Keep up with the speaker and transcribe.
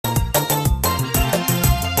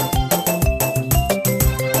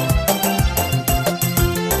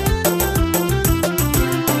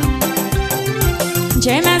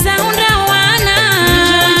Njema za undawana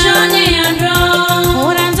Jojone andro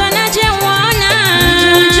Uranzona jewana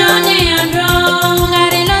Jojone andro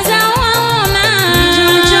Ngarilo za uoma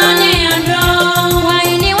Jojone andro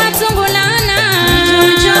Waini watungulana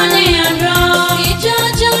Jojone andro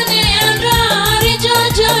Rijojone andro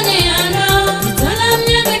Rijojone andro Itola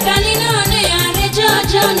mnyage kalinone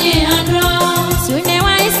Rijojone andro Sune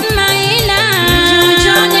wa Ismaela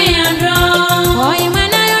Jojone andro Hoi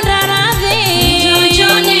mwana yonda radhi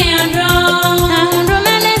Jojone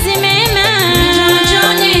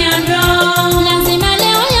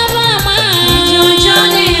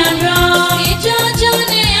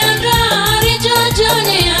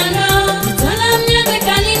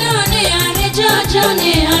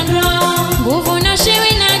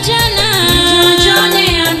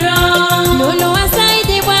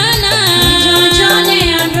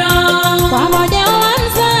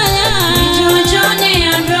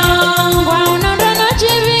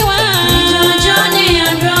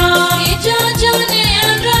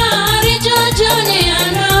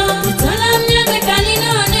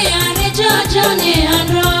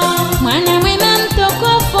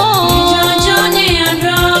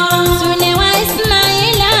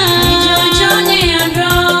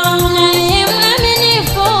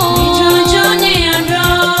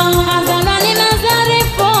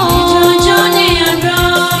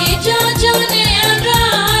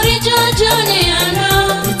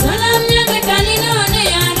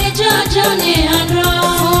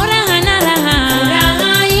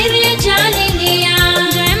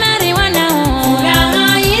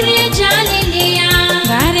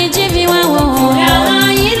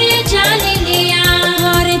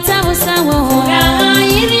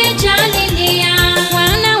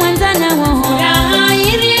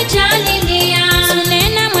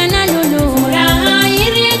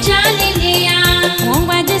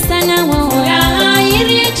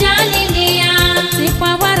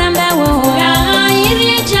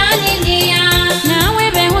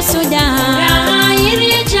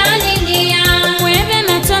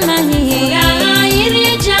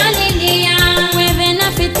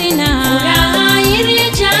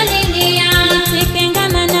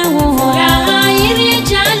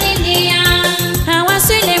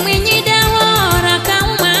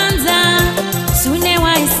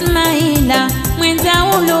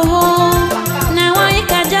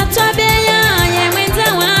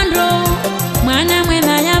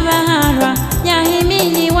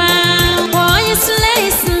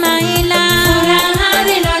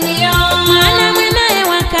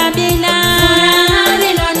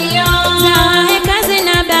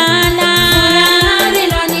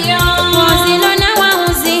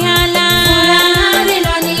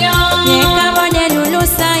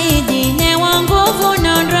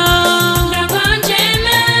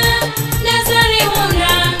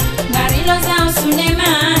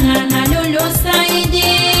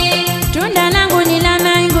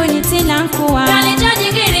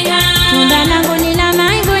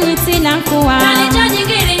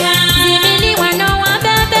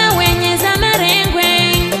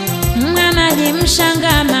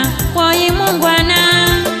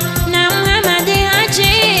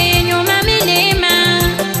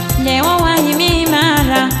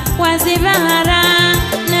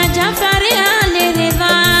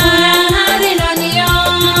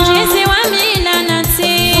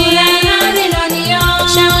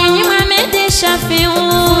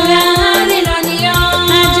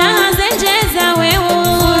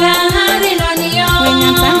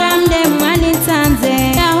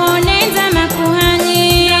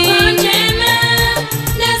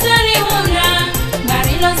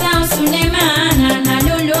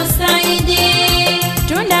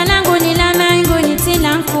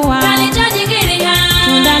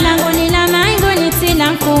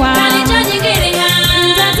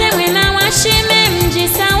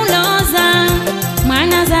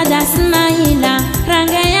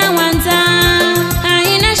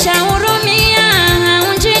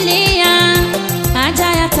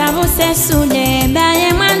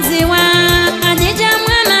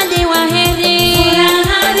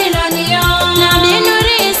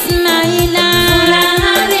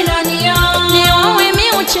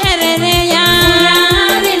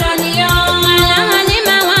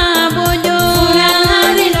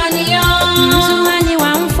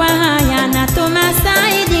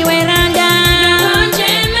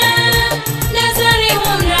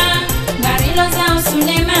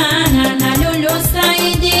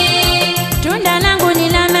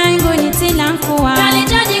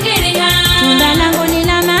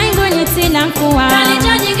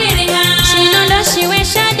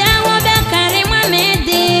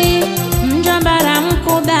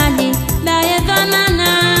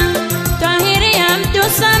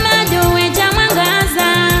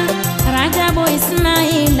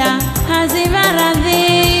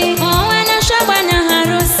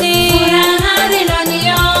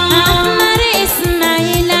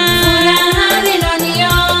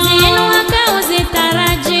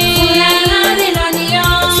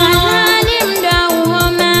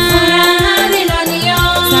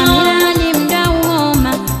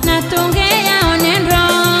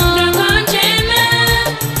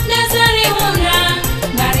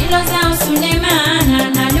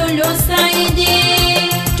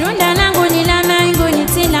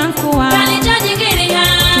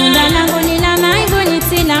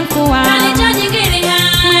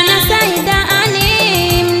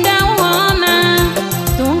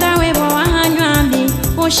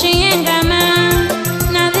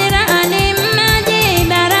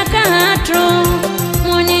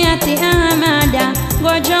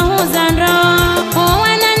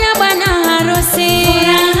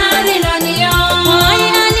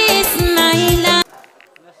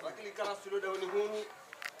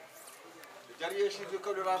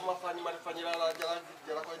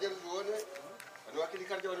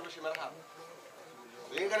shi marhaba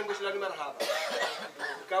ngari ngoshilani marhaba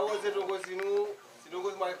kawoze tongozinu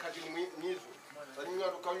sidongozi mwakati mizu sanyunya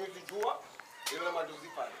tukanyuzi jua ile na madozi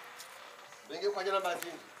pale benge kwa jana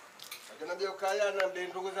bazini ajana bia kaya na mbe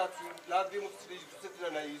ndongozi atu lavi musitiji tusetila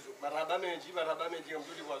na hizo marhaba menji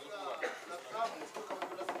mjuli kwa zuwa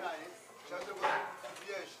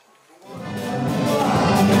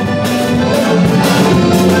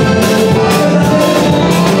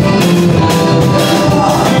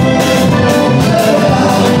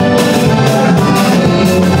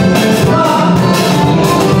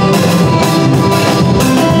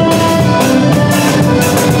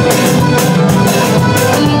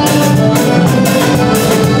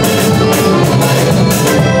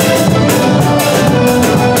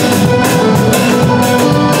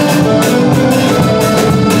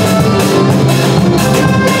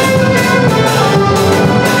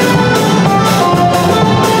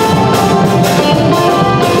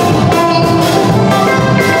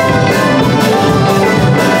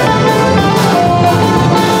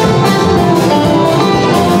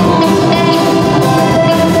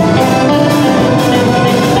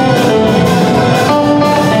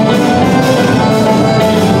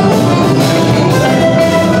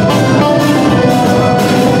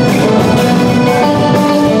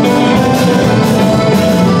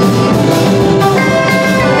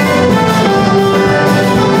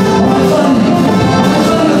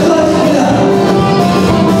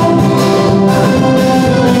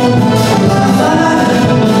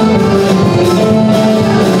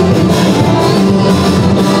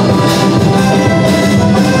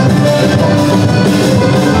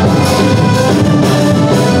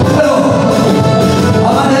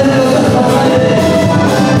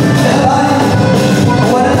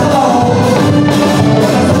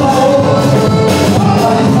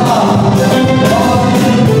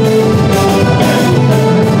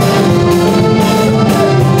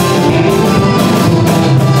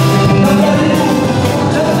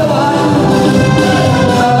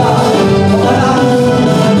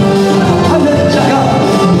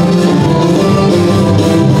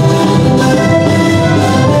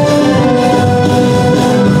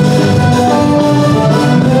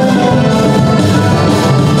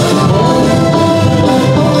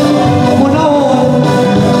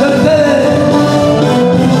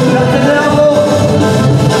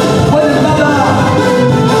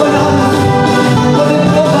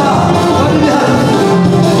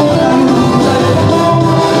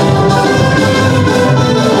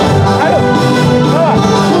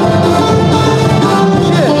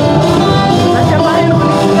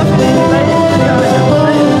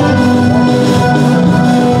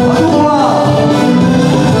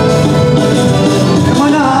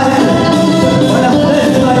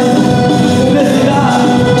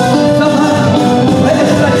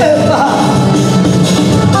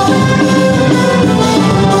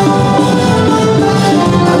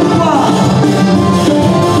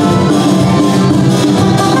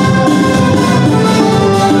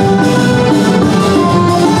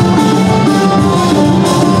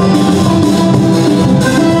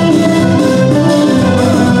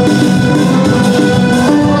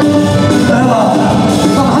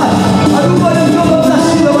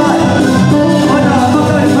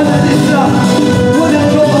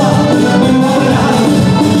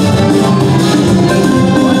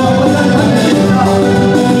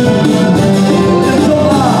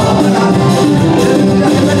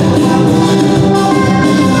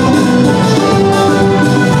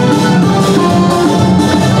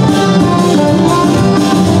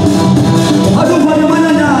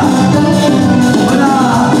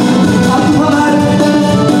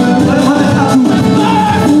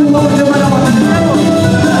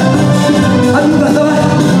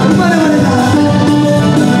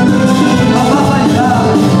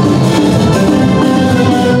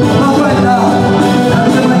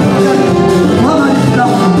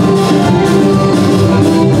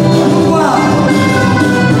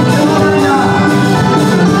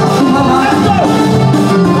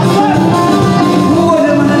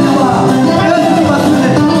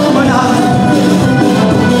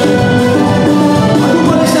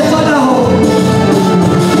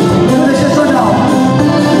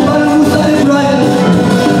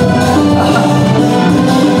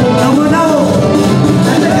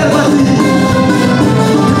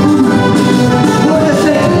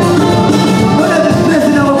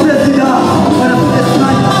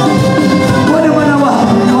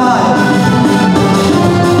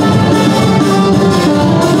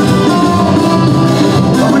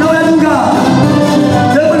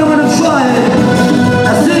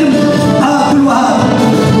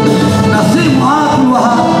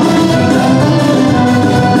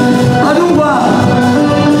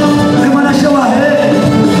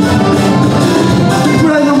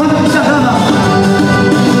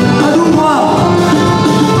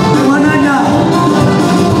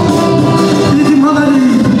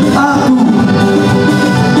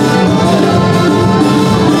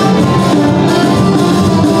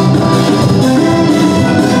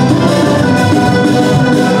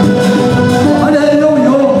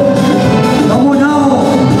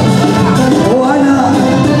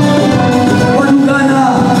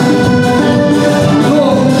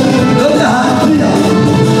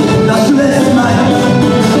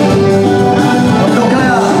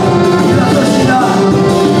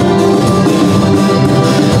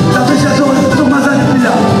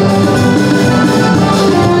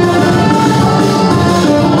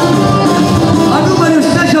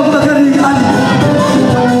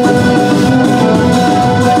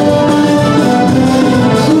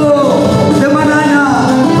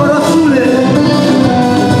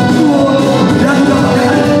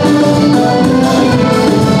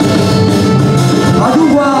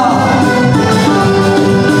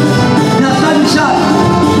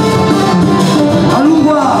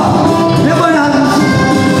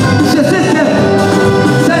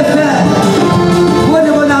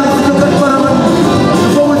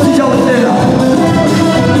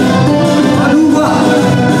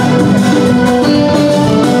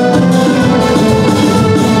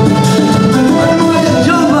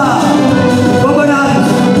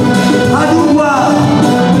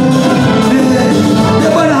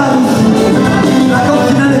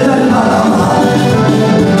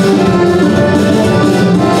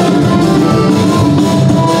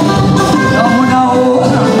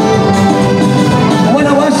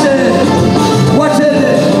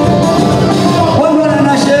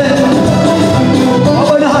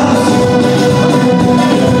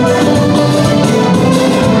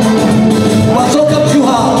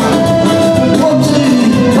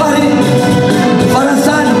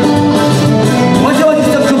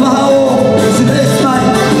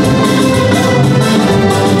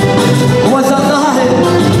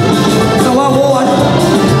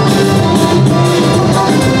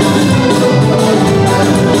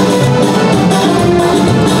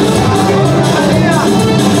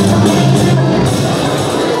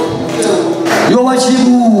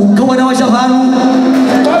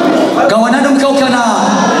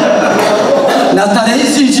na tarehe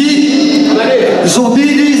hizi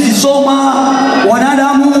zobili zisoma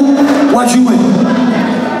wanadamu wajue.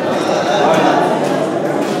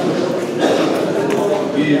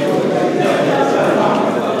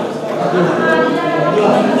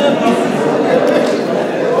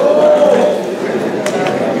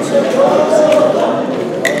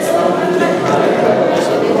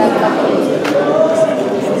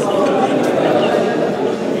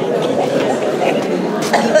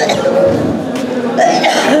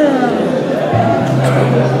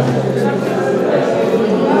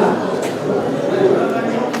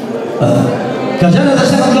 Kajana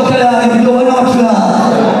tasema kutokea ndio wana wapula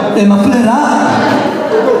mapulera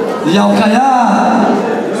ya ukaya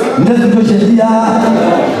ndio tukochedia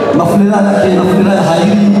mapulera ya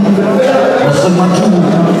hairi nasema tu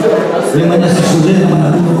ni mwenye sisule na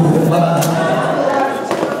manadu baba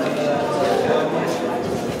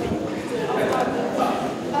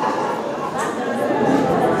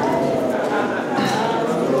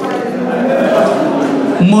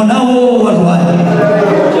monao warwani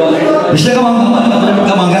Bisa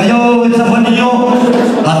kama angalia tafaniyo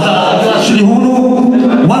hata shule huru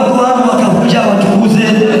watu wakakuja watukuze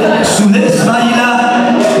Sule Ismaila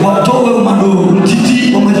watowe umado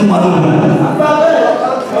mtiti wa mwezi umado.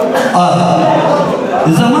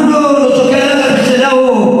 Zamani lotokea kisha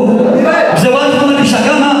yao mzewani kama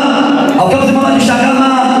nishagama au kama zimama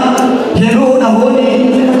nishagama hero na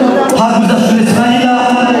honi hakuza Sule Ismaila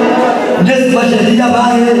ndezi bajedia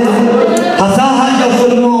bae hasa haja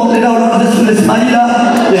usono leo Sule Ismaila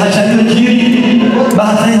ya hajani kiri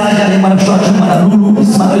bahasa haja ni manafsha chuma na lulu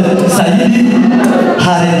Ismael Saidi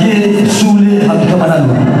harejee Sule hakika na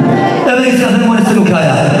lulu ebe sasa mwana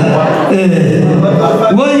selukaya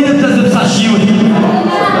woi ndio msashiwe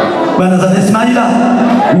bwana za Ismaila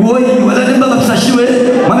woi wala ndio msashiwe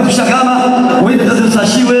mama tushagama woi ndio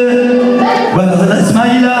msashiwe bwana za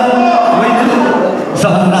Ismaila woi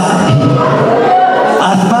sana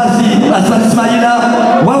Asbasi Ismaila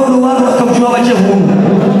wao wakamjua waje humu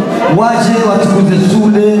waje watukuze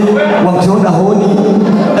Sule wamtiona honi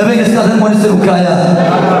ebe sasa mwana selukaya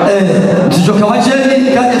mtijoka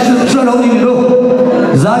wajeni kaje Sule na honi ndio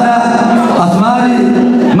zana asmari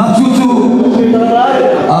matutu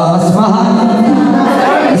asmaha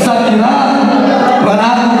sakira bana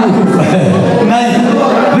nai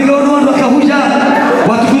vigono wakahuja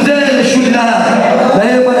watukuze shule la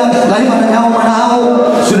yeye bwana nao manao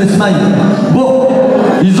Sule Ismaila bo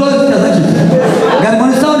hizo zikazaki gari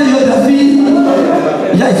mwana sawa ni geography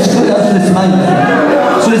ya historia ya Sule Ismaila.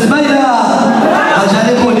 Sule Ismaila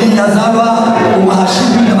hajaleko ni yazalwa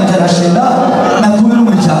umahashibi na majarashenda na kuilu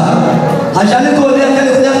mwicha hajaleko ni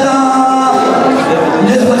akale kujata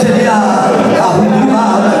nyesu kwa sheria kahumima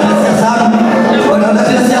wanaona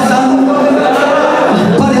siasa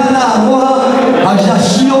pale hana amoha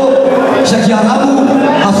hajashio shakiarabu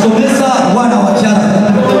hasomesa wana wakiara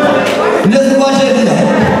nyesu kwa sheria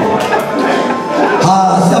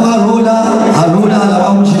sema Lola la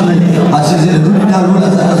wamchini asizile dunia Lola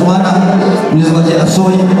za zwana nyesu kwa sheria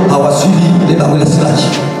soi hawasili leba wala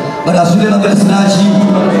silachi baada asule la wala silachi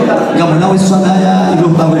kama nawe swanaya ilo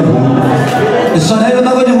mawelu swanaya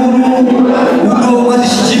mawelu uno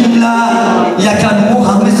wazishimla ya kanu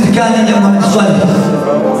hamle serikali ya mwanaswali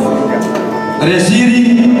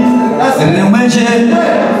resiri remeje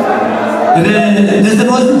desde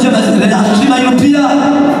nós tínhamos asima yopia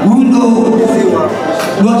undo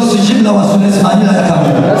nós sijimla wa Sule Ismaila ya kanu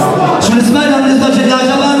Sule Ismaila ndio sheria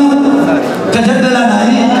jabanu kajadala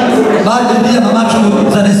nai baada ya mamacho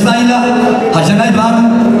za Ismaila hajanai babu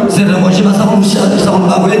sera moja sababu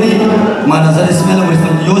bagweni maana za Ismaila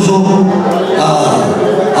mfanyiozo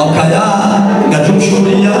au kaya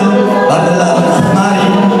ngatumshuhudia badala asmari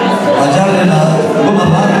wajale na ngoma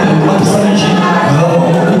babu mapisaji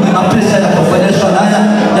na pesa ya kufanyishwa naya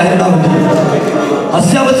ya hilo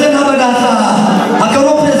asia tena badala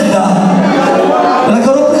akaro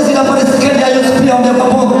president pale sekretari ya USP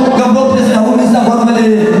ambapo gambo president umisa kwa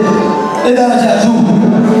mbele daraja ya juu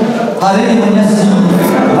hari mwenyezi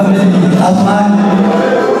ameni asmani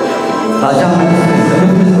ajabu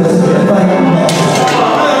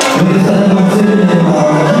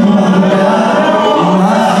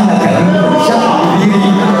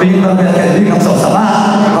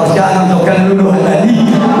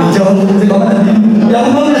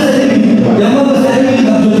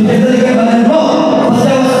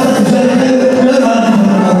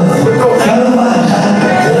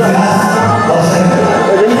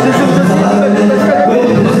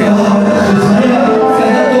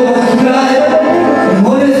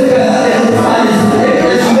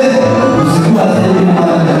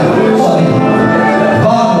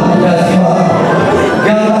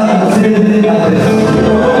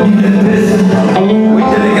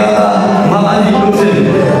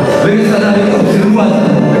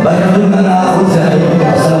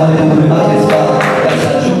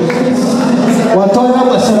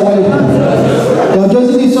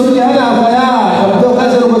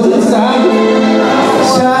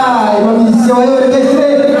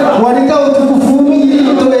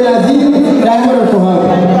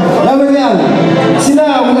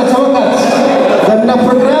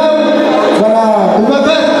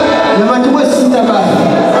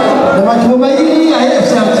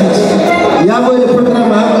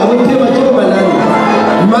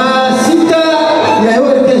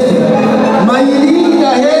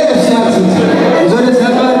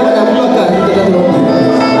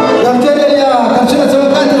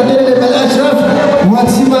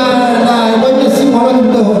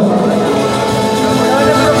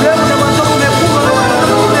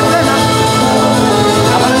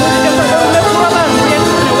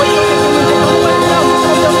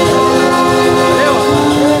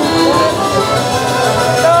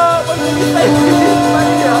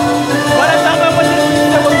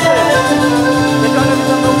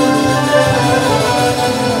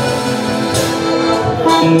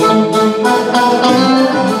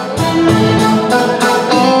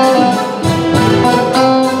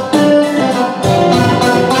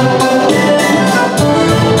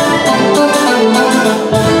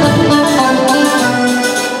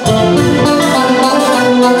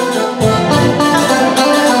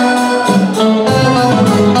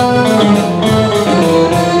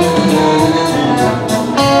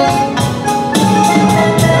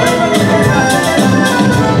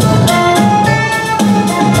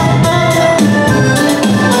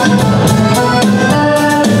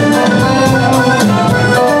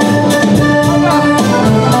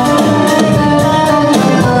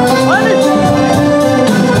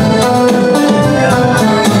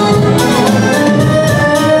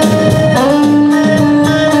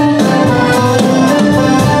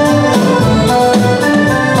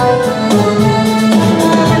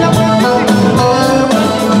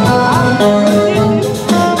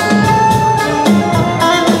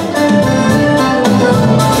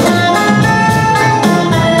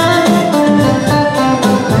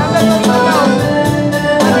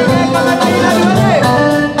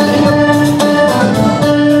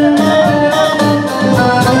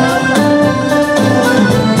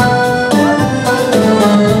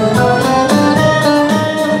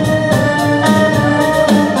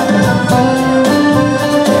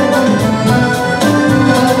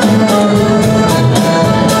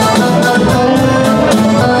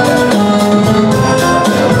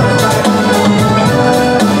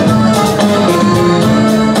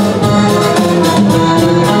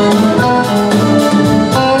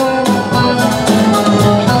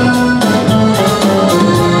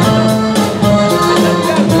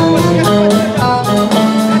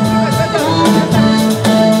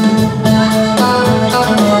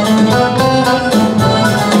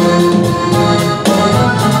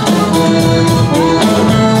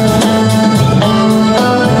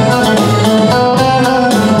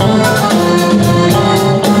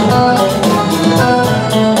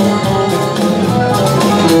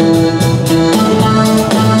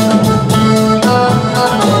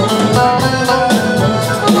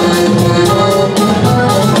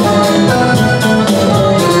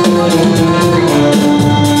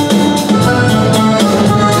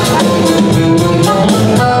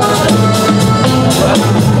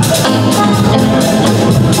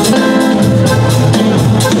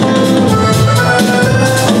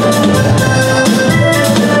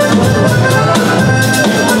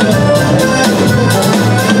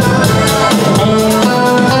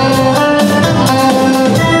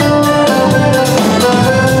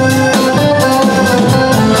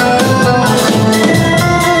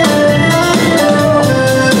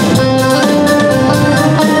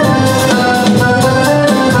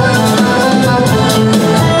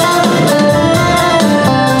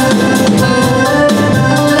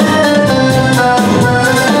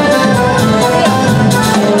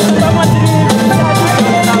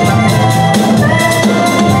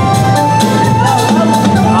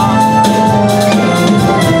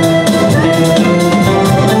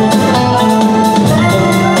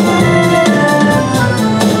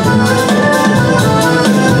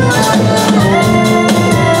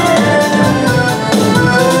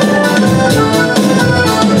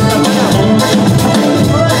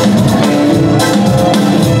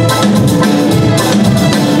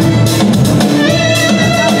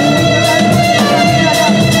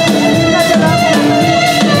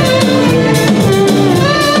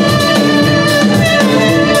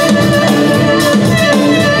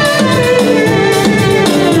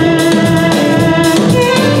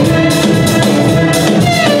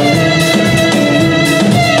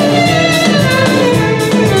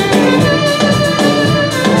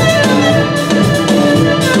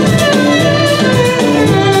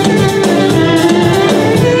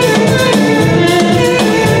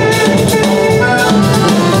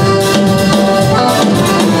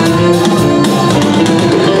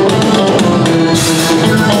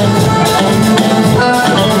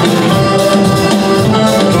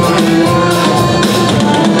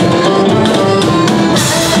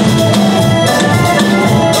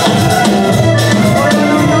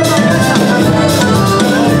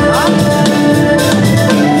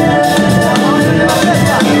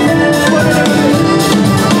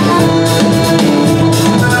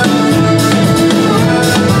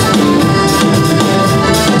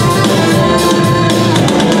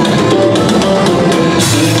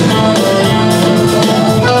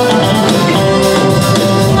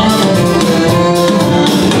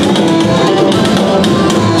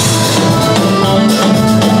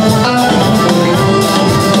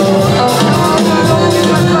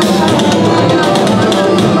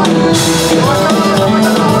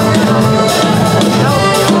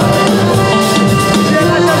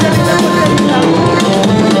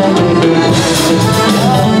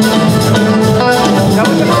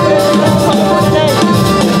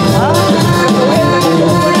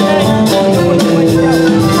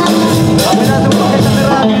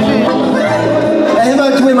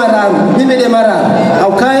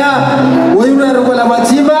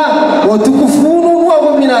ukufunu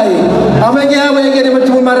wa minai amenge ni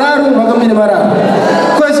mtu mararu magamini mararu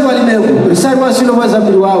kwezi walimegu sari wasilo waza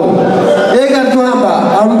mbili wao ega tuhamba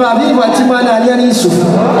amba viva timana aliani Yusufu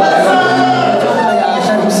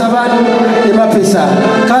sharifu sabani ni mapesa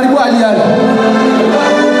karibu aliani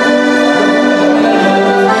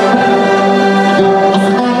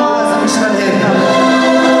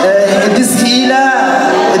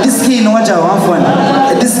diskino waja wafwan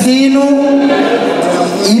diskino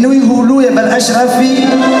inu ihulu ya bal ashrafi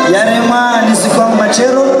yarema nisikwa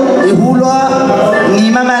machero ihulwa ni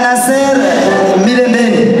mama Nasser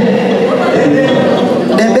milembeni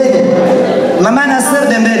dembeni mama Nasser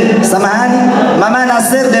dembeni samahani mama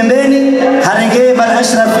Nasser dembeni harenge bal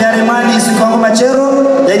ashrafi yarema nisikwa machero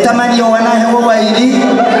yaitamani yo wanahe wa waidi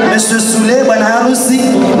Monsieur Soule bwana harusi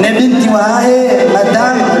ne binti wae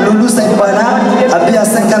madame Loulou Said bwana abia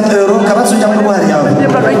 50 euro kabatu jambo bwana yao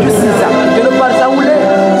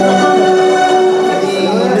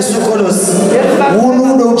Sukolos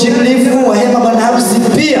unu do chiklifu wa hema bwana harusi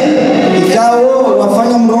pia ikao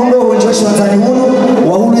wafanya mrondo uonjoshi watani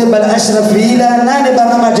unu wa ule bal ashraf ila nane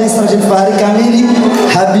barnama jaisra jifari kamili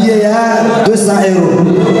habia ya 200 euro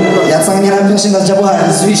ya tsangira penshinga jabwa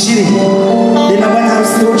zwishiri ina bwana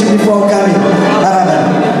harusi do chiklifu wa kami maraba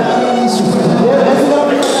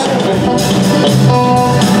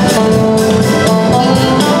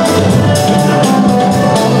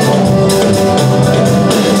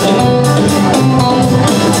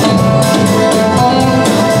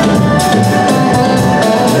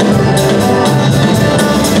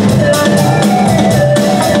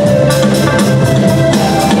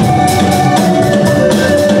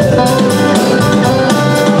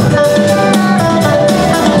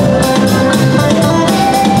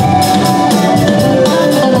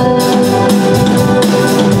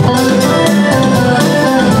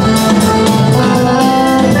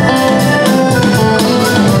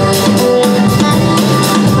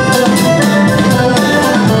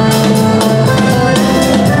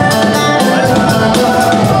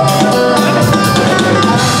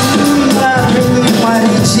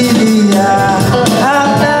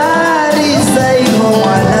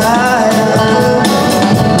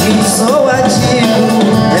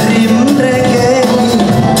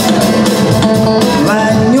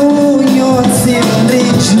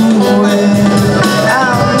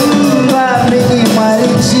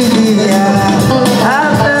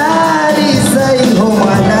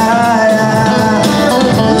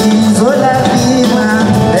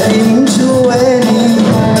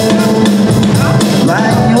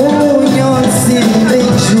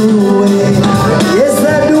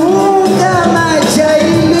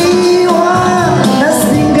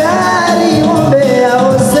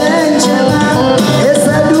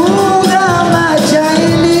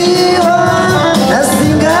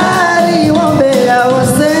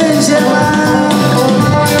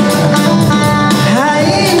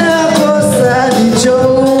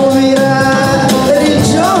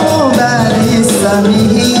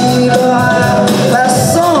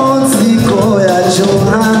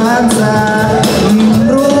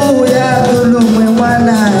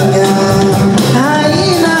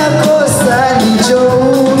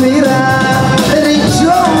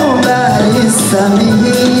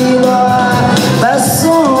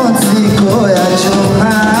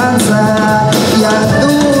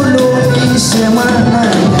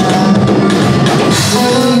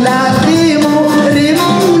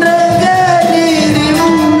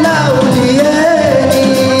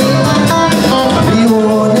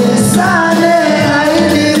Sa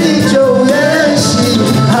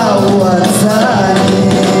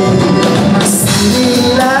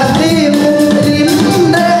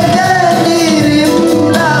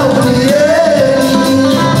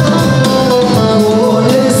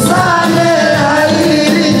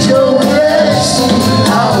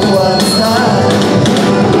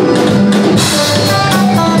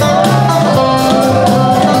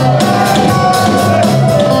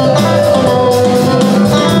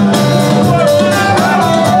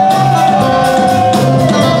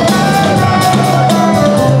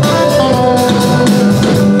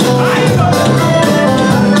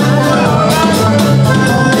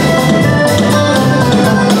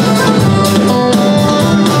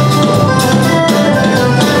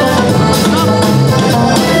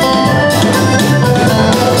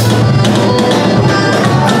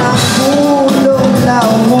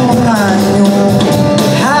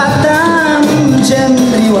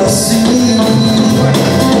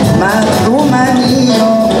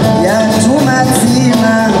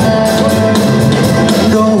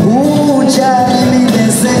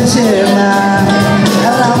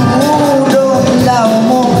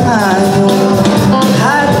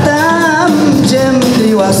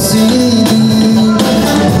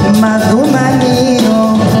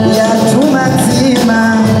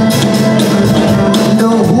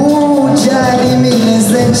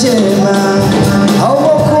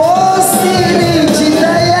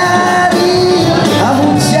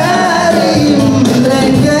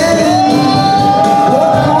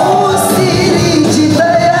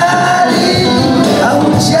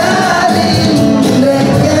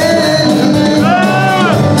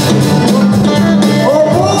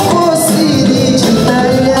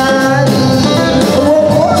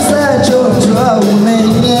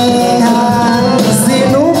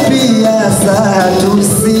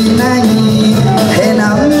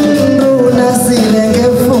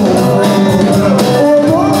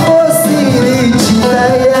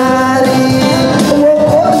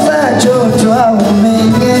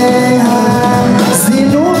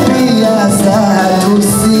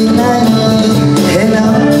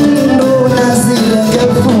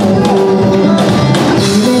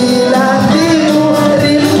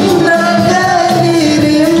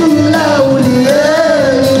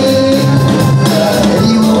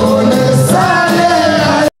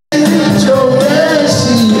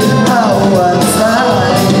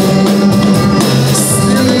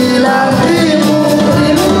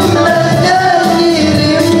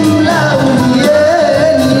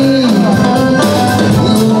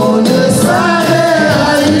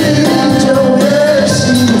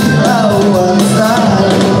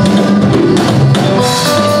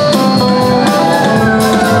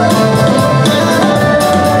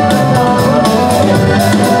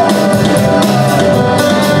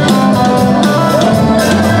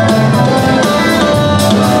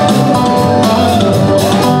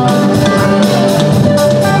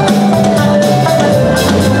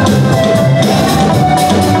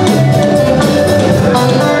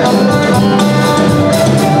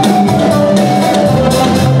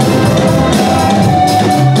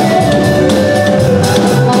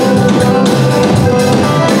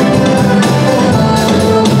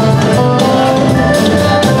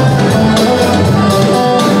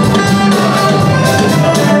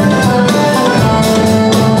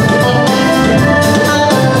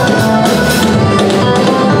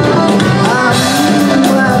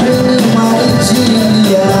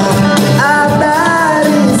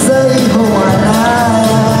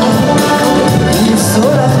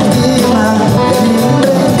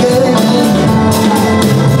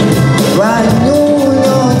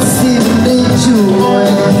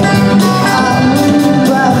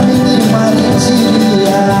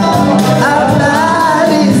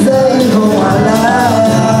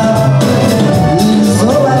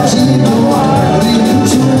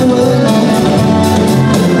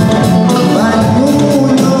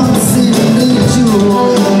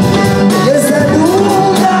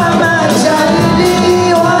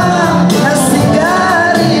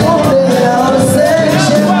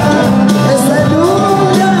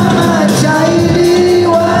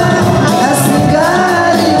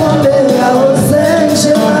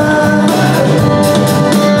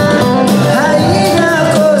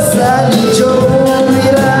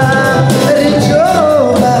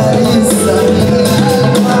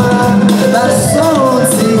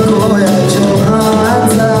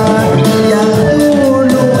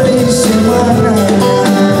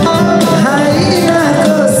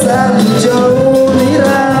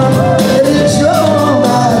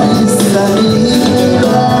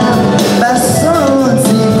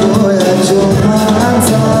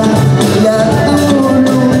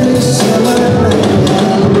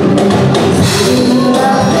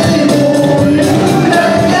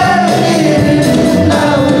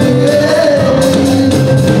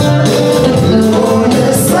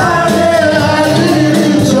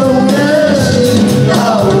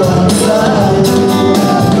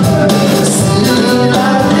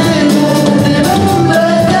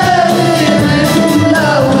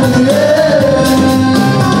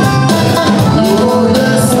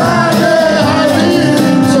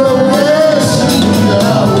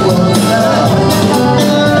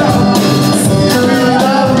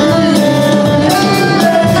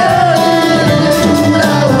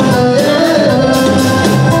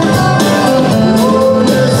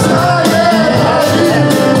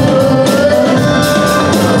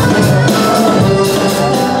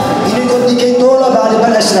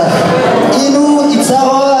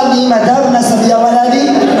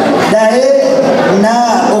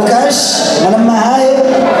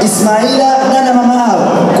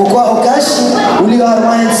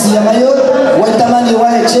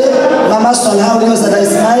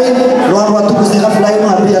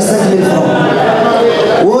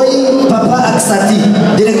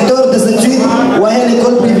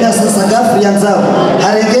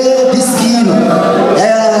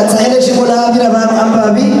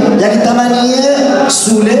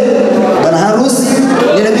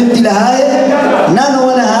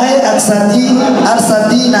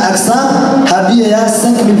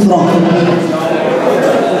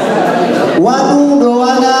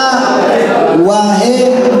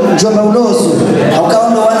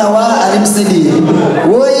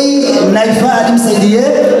alimsaidie,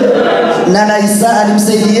 Nana Isa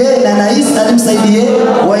alimsaidie, Nana Isa alimsaidie,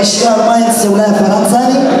 waishia Allemagne SOULE ya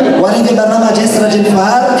Faransani, warenge barnamaj Israel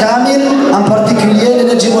Fahar kamil, en particulier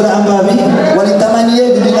lile jimbo la Ambavi,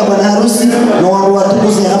 walitamanie bibi na bwana harusi na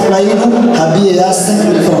watukuze hafla yenu habie ya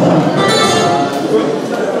 5,000 francs.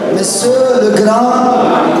 Monsieur le grand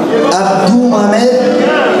Abdou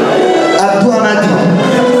Hamadi,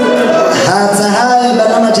 hatahaye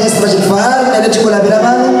barnamaj Israel Fahar na lile jimbo la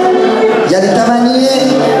Biramani, yalitamanie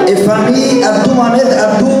famille Abdou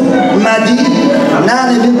Madi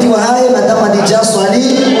nane binti wa haye madame Adija Swali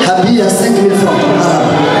habia 5,000 francs.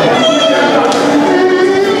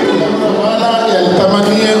 Wala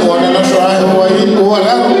yalitamanie wana shoahi wa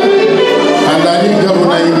wala andani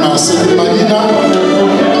gabuna imasidi Madina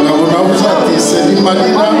na unauza tisidi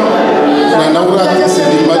Madina na naura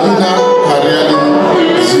tisidi Madina hariali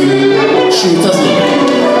shitazi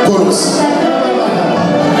koros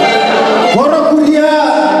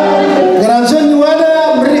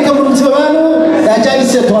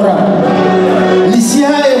TWARAB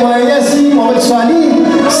lisihaye mwayasi Mohamed Swali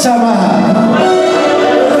Samaha.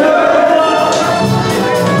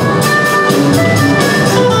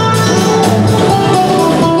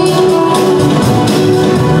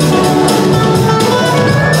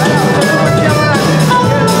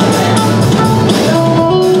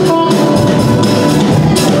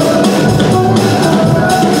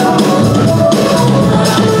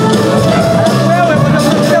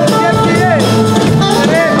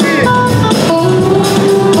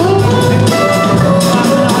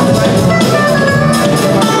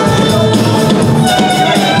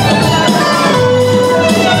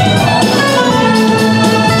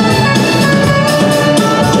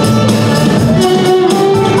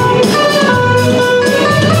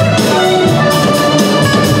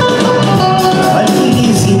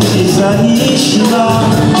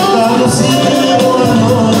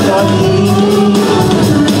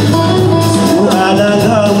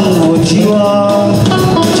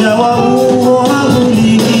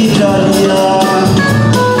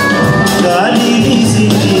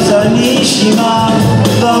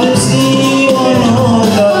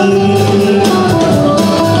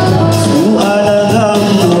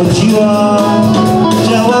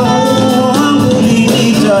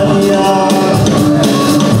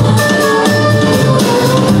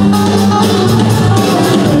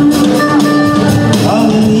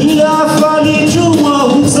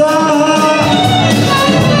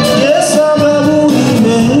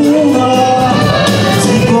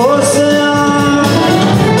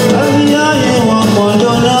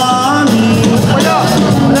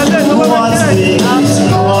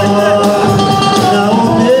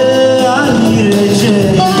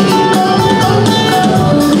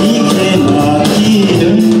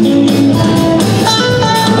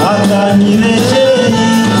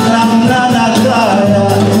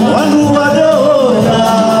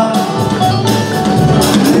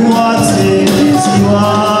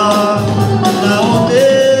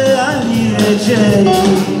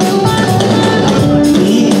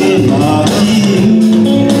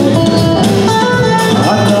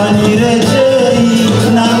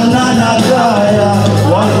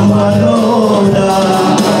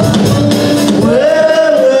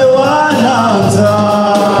 Wewe wananza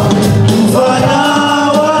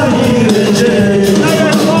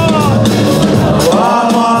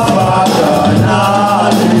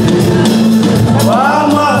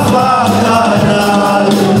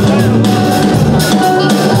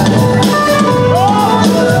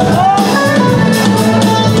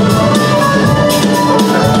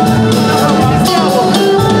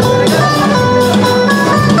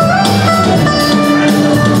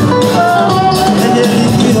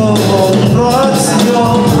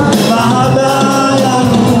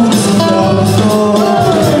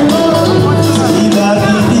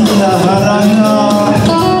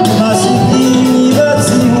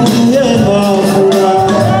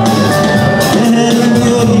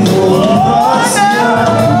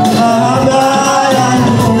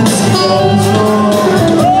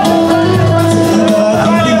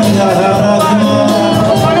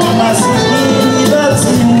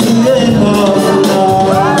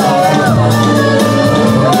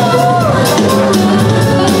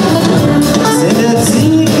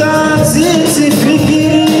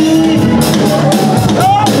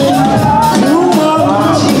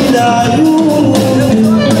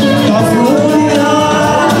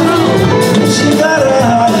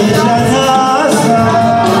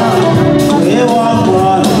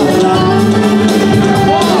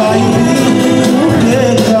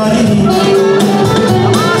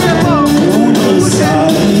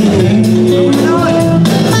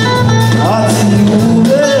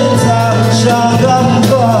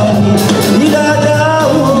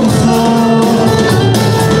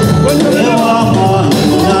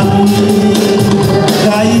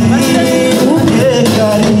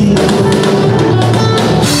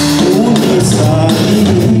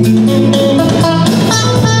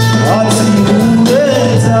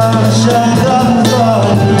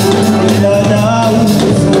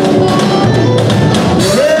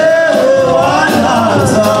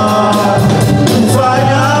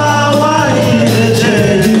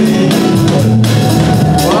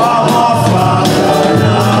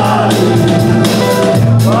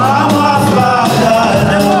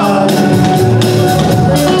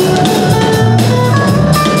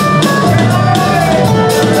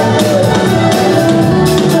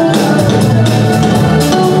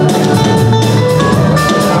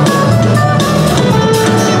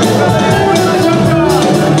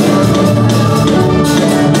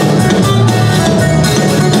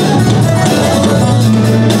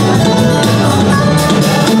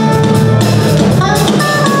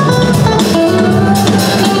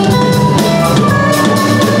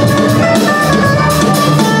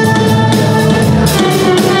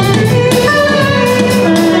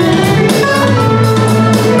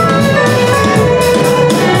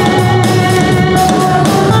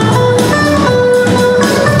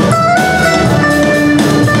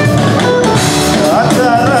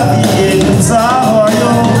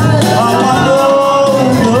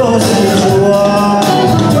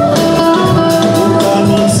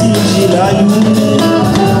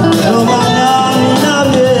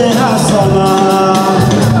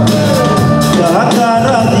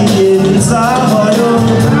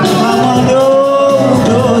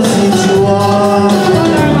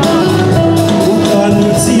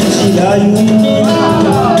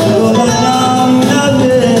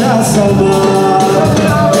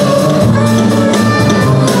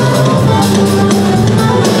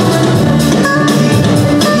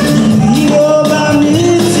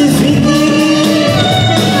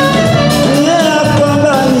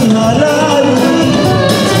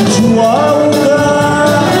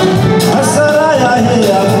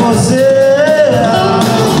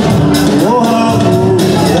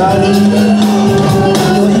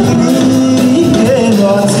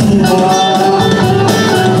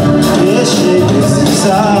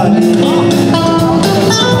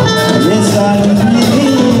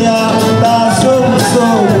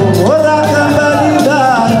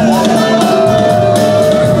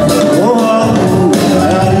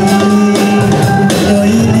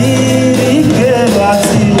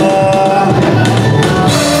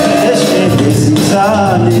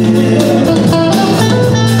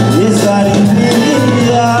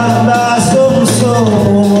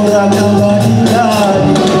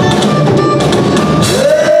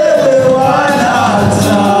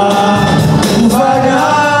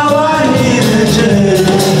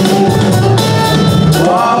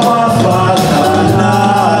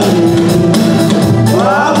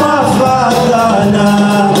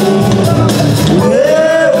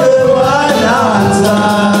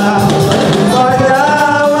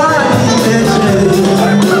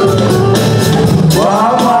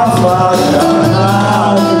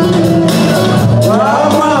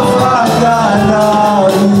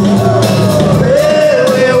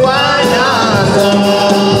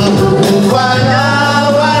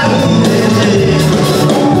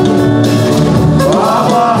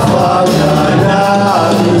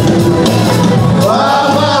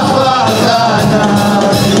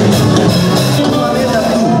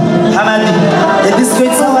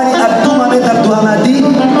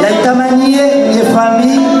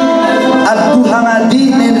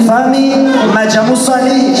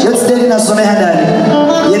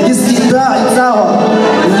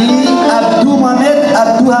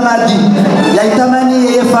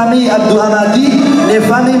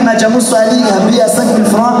majamu swali habia 5000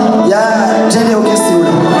 francs ya tele orchestre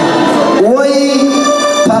woi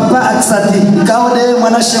papa aksati kaode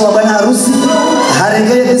mwanashe wa bwana harusi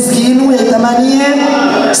harenge diskinu ya tamanie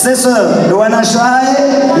sesor do wanashwae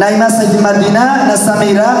na imasa Madina na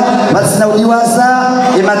Samira batsina udiwaza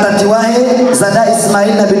imatatiwahe zada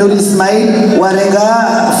Ismael na binuri Ismael warenga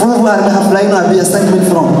fuvu haflaino habia 5000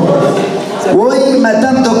 francs woi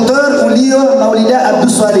madame docteur ulio maulida Abdou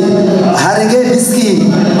Swali harenge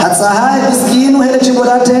diski hatsaha diskinu hele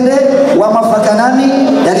chibora tende wa mafakanami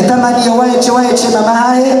yalitamani waeche mama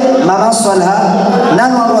hae mama Swalha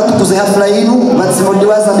nanu watu tuze haflaino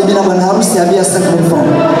batsimudiwaza bibi na bwana harusi habia 5000 francs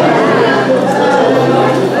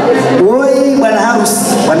woi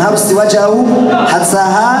bwana harusi wajau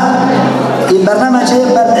hatsaha ibarnamaje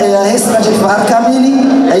hesraje fahar kamili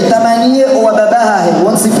aitamanie wa babaha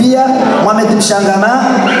wonsi pia Mohamed Mshangama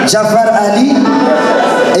Jafar Ali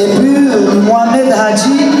et puis Mohamed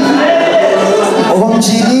Haji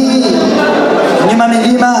Homjini Nima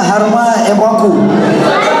Milima Harma Ebwaku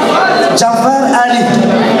Jafar Ali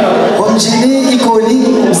Homjini Ikoli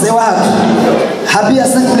Mzewak habia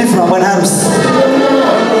 5000 francs bwana harusi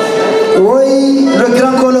woi le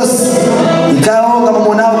grand colosse ikao kama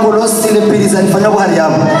mwanao colosse ile pili zalifanya bahari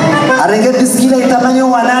hapo arenge diskila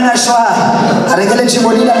itamanyo wanana shwa arengele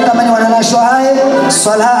chimbolila itamanyo wanana shwa hae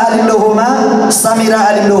Salha alimlohoma Samira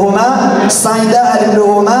alimlohoma Saida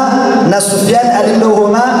alimlohoma na Sufyan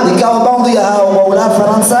alimlohoma ikao baadhi ya hao maula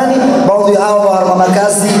Faransani baadhi ya hao wa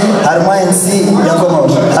makazi harmaensi ya Komoro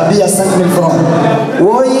habia 5000 francs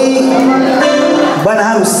woi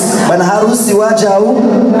bwana harusi wajau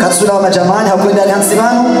katsula wa majamani hakwenda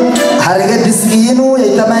alihansimano harenge diskinu ya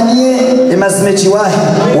itamanie emazmechi wahi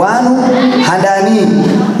wanu handani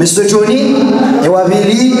misojoni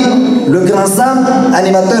ewabili le grand sam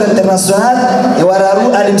animateur international ewararu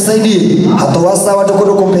alimsaidi hatawasa watu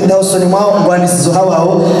kodo kompenda usoni mwao ngwani sizo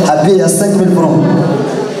hao habia 5000 francs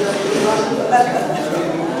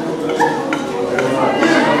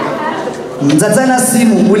Mzazana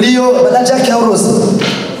simu ulio balaja kia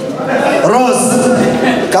Rose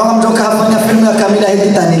kama mtoka hafanya filmu ya Kamila hii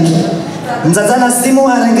Titanic mzazana simu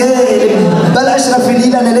arenge bala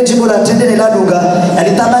ashrafilida neleji bora tende neladuga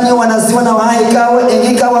alitamani wanaziwa na wahaikawe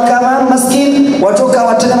engikawa kama maskini watoka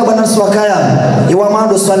watena na bwana swakaya iwa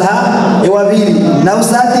mando Swalha iwa bili na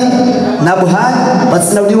usati na buhani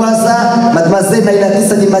batsina udiwaza madmaze na ila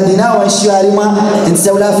tisa di Madina wa ishiarima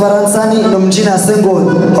insiaula Faransani no mjina Senghor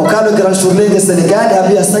hokalo grand journée de Sénégal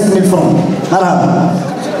habia 5000 francs marhaba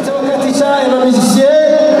Tisha na musicien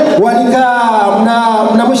walika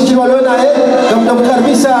mna mushikili waliona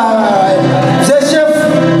mnamkaribisha mzee chef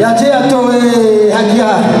yaje atoe haki.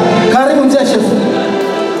 Karibu mzee chef.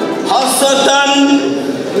 Hasatan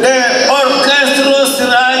le orchestre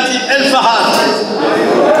Siraji El Fahad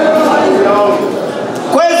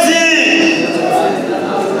kwezi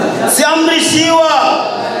siamrishiwa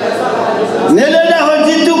nelela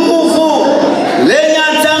hoji tukufu lenya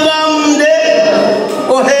tangamde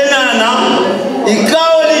ohenana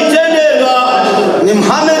ikao litendeva ni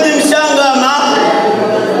Mohamed Mshangama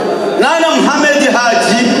nana Mohamed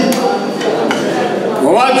Haji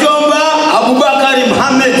wajomba Abubakari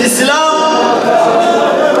Mohamed Islam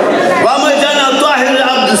pamoja na Tahir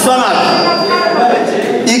Abdul Samad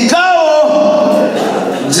ikao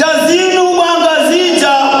jazinu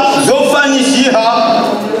mwangazija zofanyishiha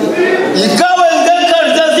ikawa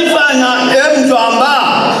ngeka jazifanya emjwamba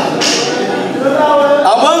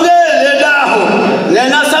abangele daho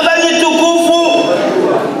nena sabani tukufu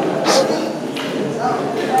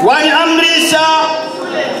wani amrisha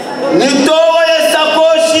nitowe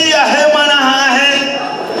sakoshi ya hema na hahe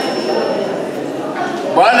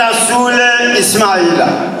bwana Soule Ismaila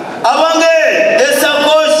abange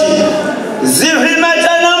esakoshi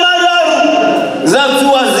zihimata na mararu za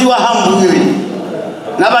tuwa ziwa hamburi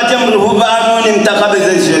na bajamru hubano ni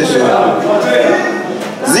mtakabeze Yesu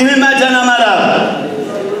zihimata na mararu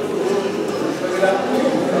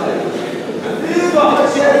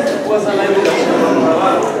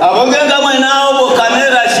abongenga mwenao bo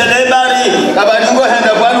kamera shelebari kabalingo henda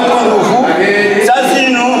kwa lukundufu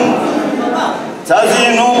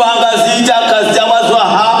sazinu bangazija kazija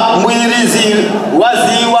wazwaha mwirizi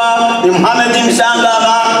waziwa ni Mohamed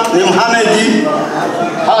Mshangama ni Mohamed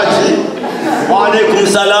Haji wa alaikum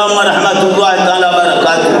salam wa rahmatullahi ta'ala wa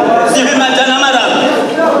barakatuh sihima jana mara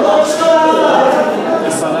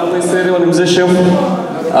salamu sere wa mzee chef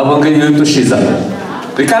abongeyo yetu shiza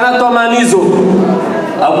rikana tomanizo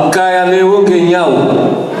abukaya leo genyao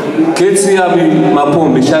ketsi abi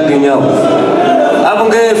mapombe shage nyao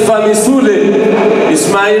abonge fami Soule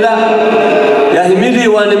Ismaila yahimili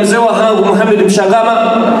wa mzee wa hangu Mohamed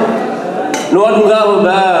Mshangama no wadungabo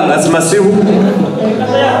ba ngasimasihu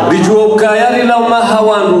rijuo kayari la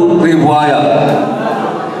mahawandu riwaya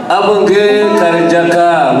abonge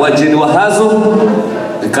karejaka wajini wahazo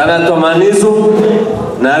kana tomanizo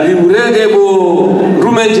na riurege bo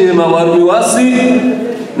rumeje mawarumi wasi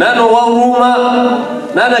nano wahuma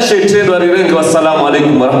nana shetendo alirenge. Wassalamu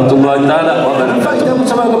alaikum warahmatullahi taala wabarakatuh. Kita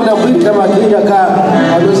msamaga bila kuita makinya ka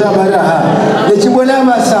adoza baraha nechibona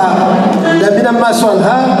masa na bila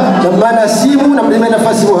maswalha na mana simu na mlima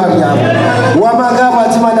nafasi muhari hapo wa magaba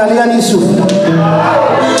timana aliani Yusuf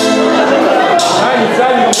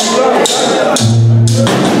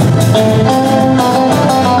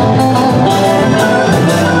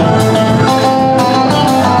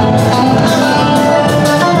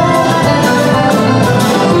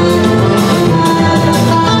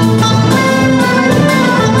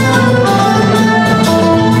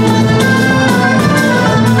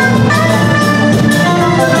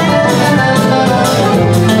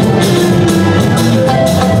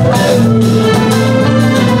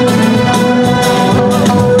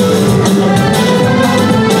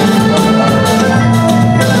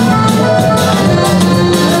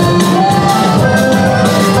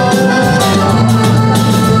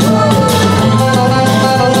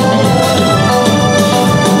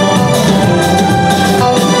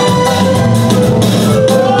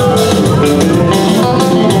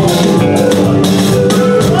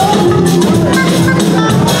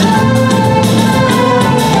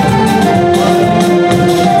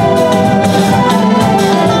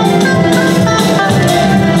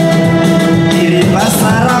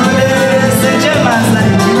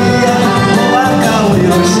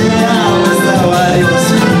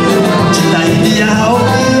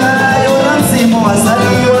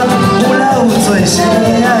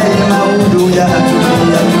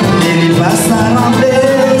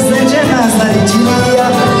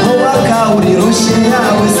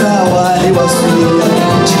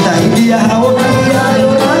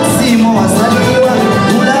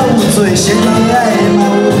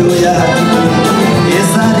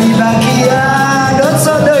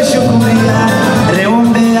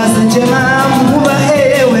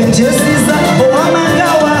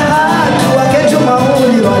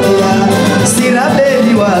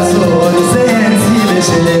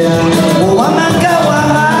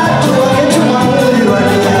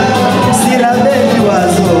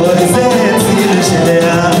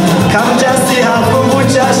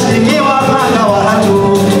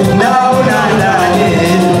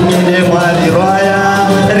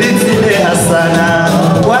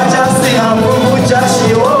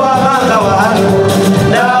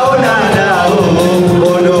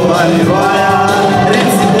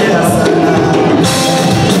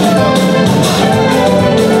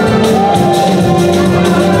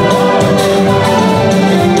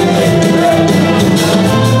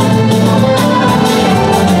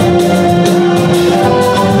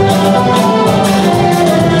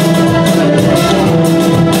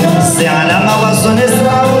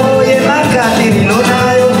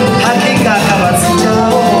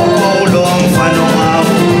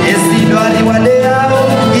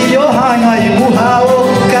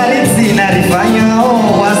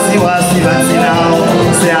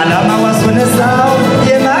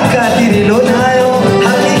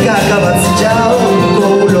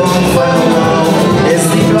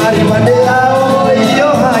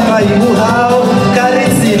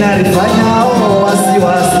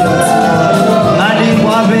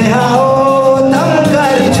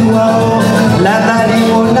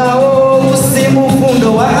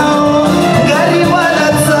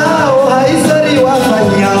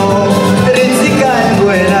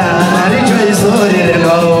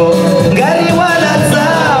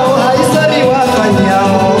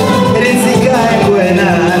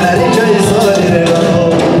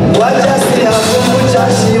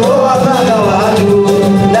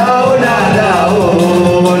Now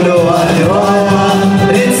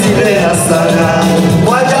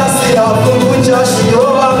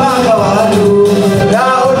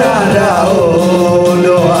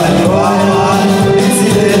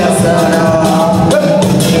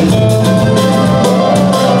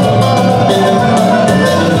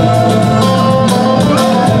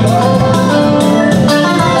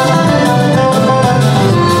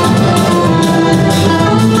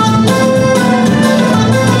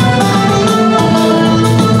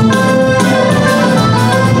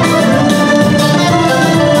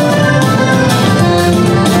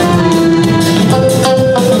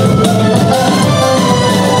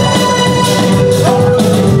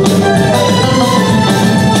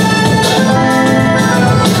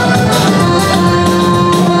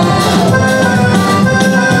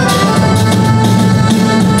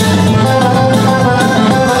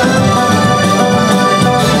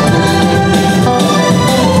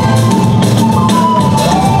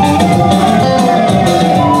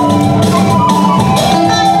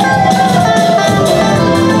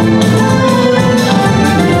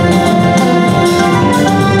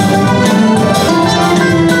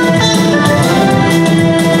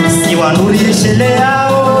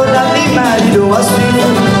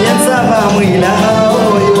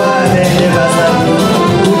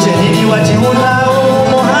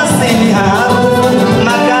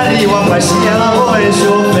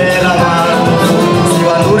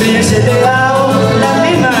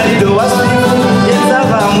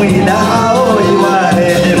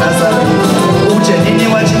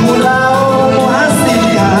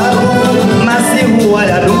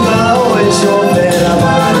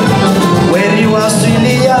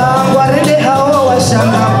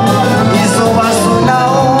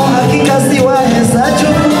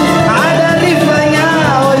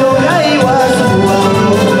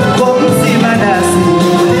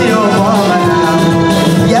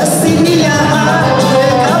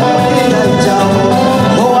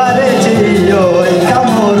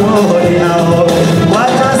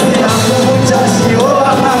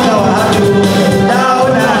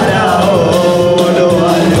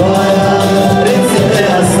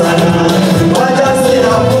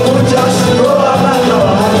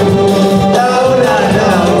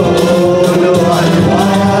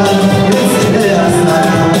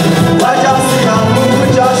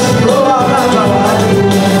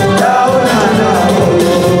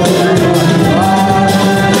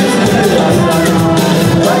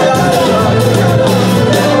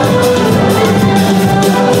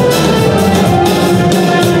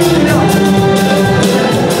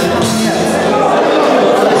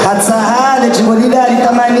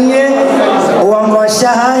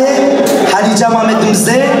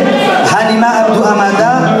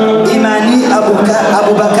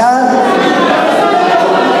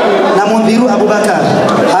Kabiru Abubakar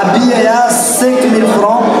habia ya 5000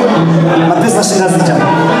 francs mapesa shingazi jana.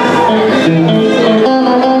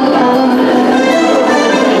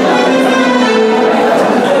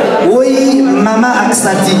 Woi mama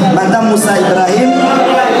Aksati Madam Musa Ibrahim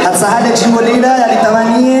hatsahade jimbo lila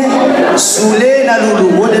yalitamanie SOULE na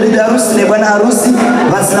LOULOU wode bibi harusi ne bwana harusi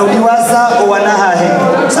vasinaudiwaza wanahahe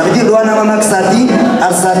sabidi luana mama Aksati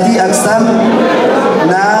Arsati Aksam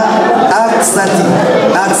na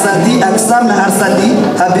Aksam na Arsati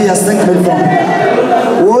habia 5000 francs.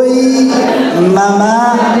 Woi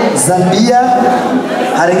mama Zambia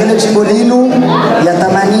harengele jimbo linu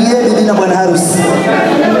yatamanie bibi na bwana harusi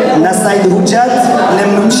na Said Hujat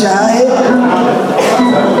nemrumshahe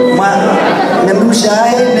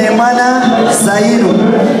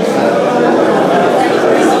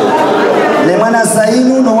ne mwana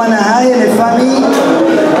Zainu no wana haye ne fami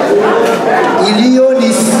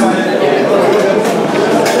ilionis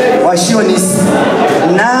washionis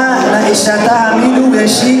na Ishata Hamidu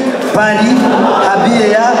Beshi Pali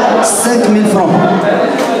habie ya 5000 francs.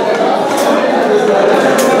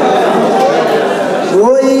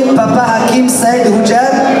 Woi papa Hakim Said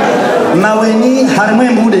Hujat maweni harmwe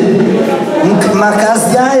mbude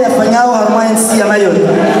makazi ya fanyao harmwe nsi ya mayo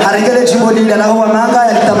harengele jimbo lila la huwa manga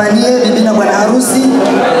yalitamanie bibi na bwana harusi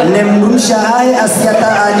nemrumsha hai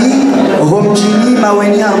Asiata Ali homjini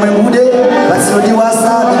maweni harmwe mbude basinodi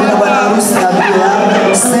wasa bibi na bwana harusi habia ya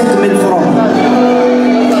 5000 francs.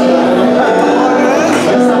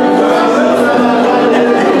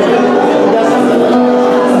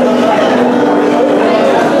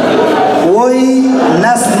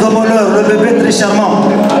 Le bébé très charmant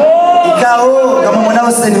ikao kama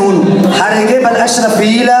mwanao senunu harenge bal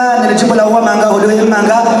ashrafila nilijimbo la huwa manga holo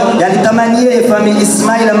manga yalitamanie fami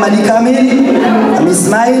Ismael Malikamil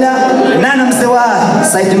Ismaila nana msewa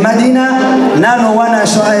Said Madina nano wana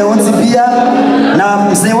shoaye onzi pia na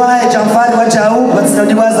msewa Jamfari wa Jau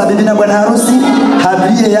batinodiwaza bibi na bwana harusi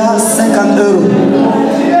habie ya 50 euros.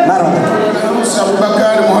 Marhaba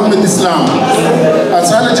Abubakar Muhammad Islam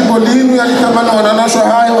asale jimbo linu yalitamana wananashwa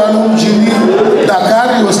hayo wanumjini Dakar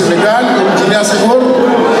wa Senegal mjini ya Segor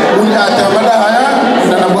uli atamada haya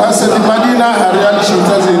na nabuhasa di Madina hariali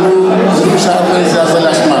shimta zinu shahadna izazali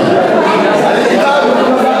asman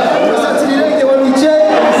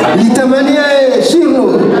litamania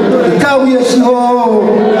shiro ikawi ya shiho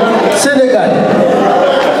Senegal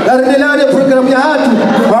gardelane program ya hatu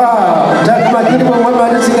takmakini kwa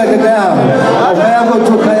mwamani singa gagaya abayango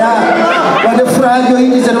tukaya wane furaha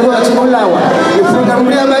hii zanugua chimolawa ni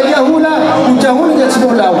program ya magia hula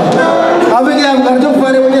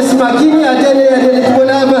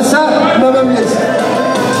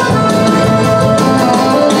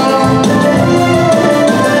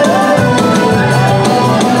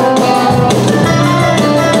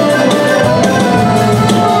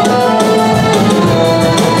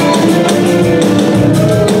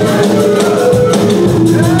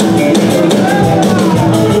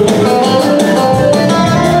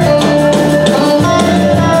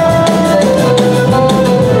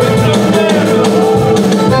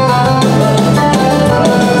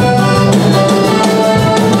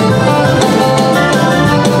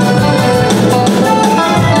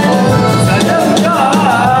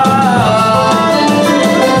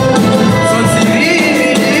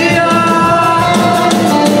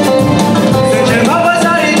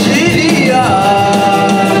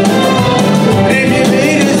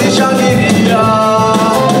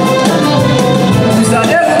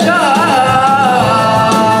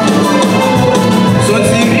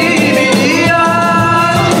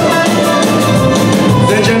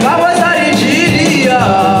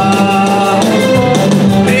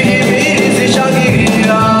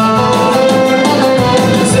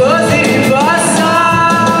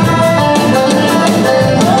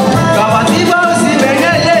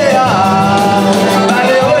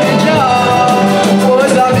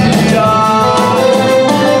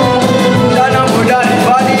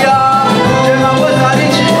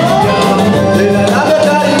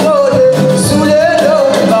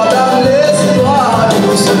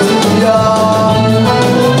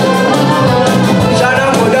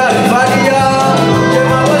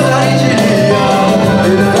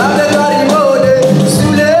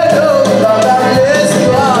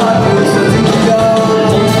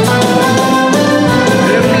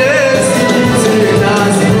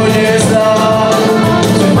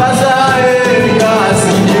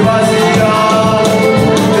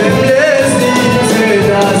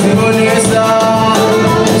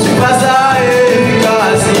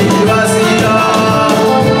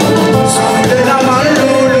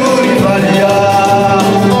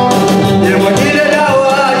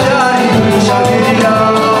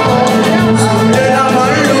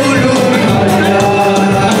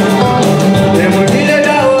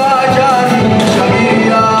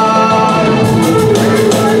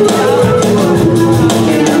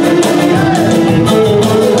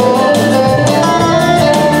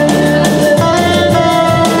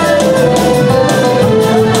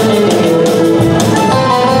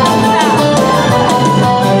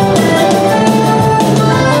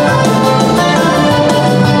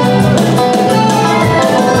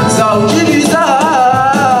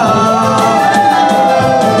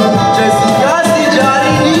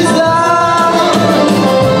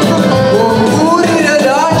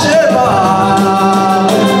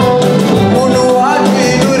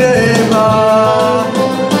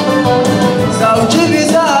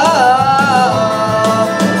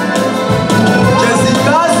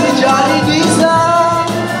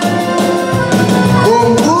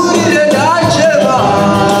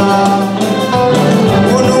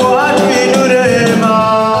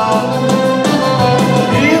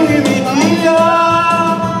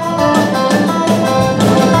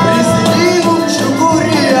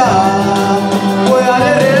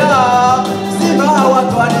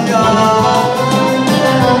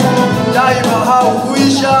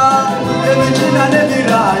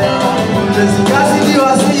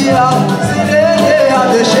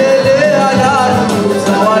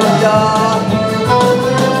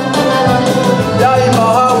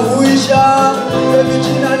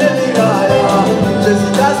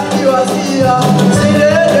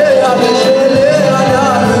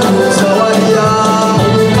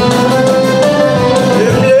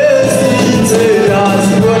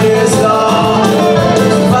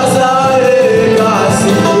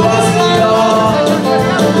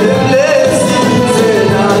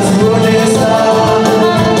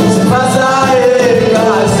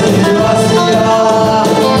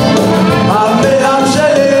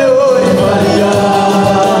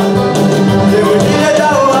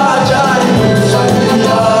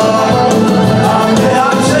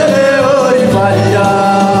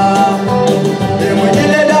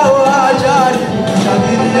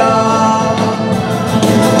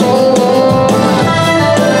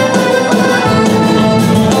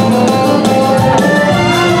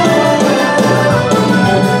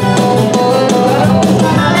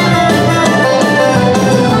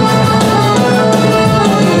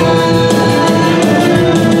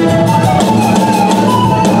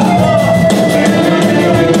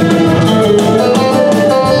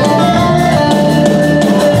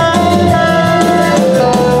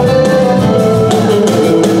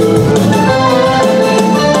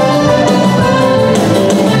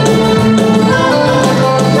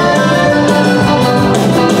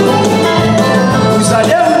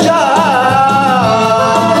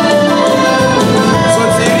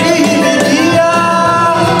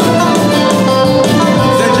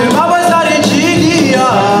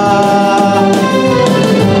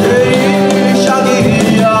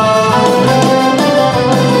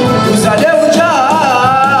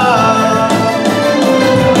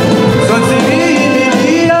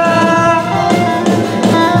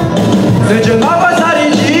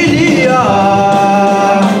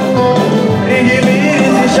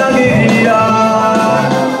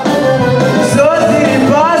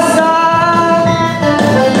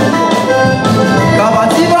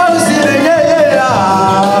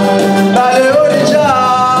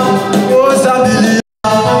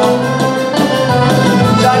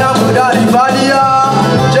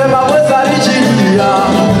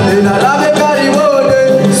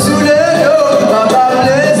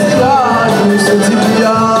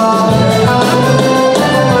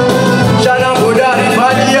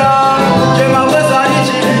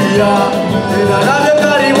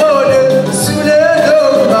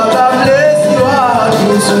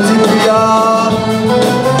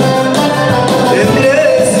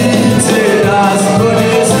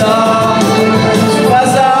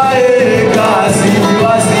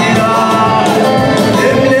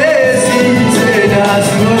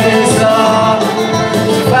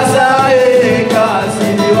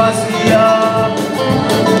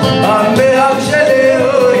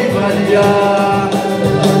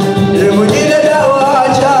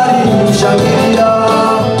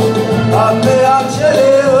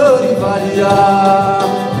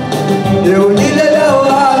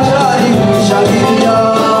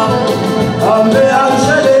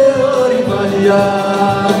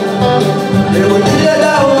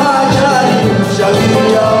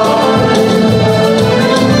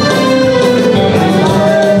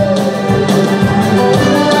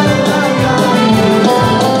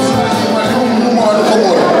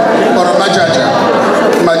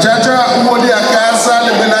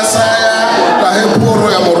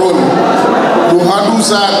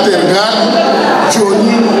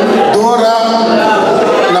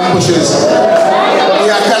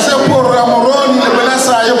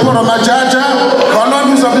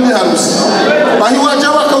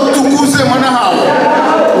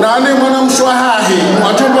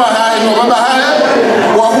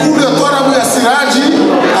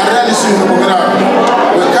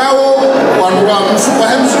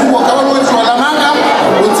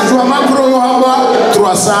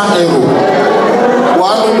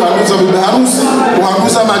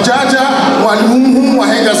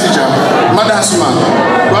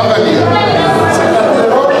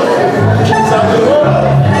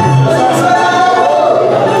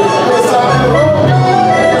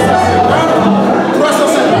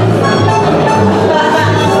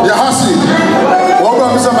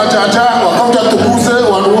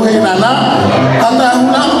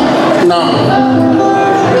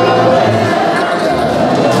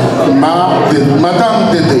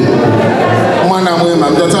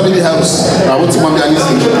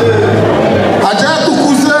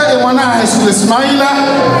Ismaila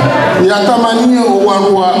yatamani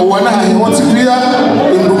wana hiwatikia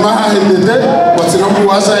imrumaha hindete watinabu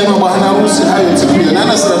wasa ima bwana harusi hayo tikia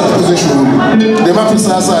nana sira tukuze shughuli dema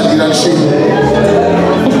sasa alirashi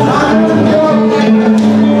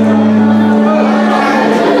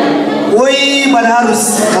woi bwana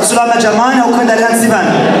harusi kasulama jamani ukenda Zanzibar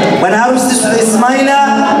bwana harusi Ismaila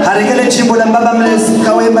harekele chimbo la baba mlezi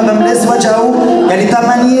kawe baba mlezi wajau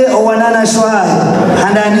yalitamanie owanana shwahi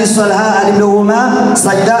handani salha alimdohuma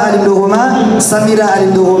sajda alimdohuma samira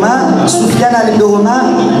alimdohuma sufyan alimdohuma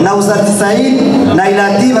na uzati said na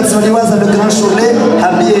ilati wasimaliwaza le grand cholet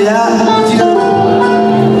habie ya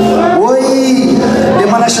woi de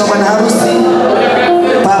mana bwana harusi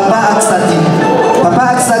papa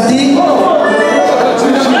aksati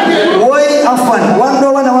woi afwan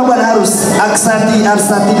wando wana wa bwana harusi aksati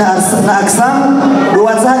na aksam do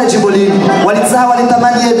wazale jibolini walitazaa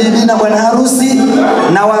walitamani bibi na bwana harusi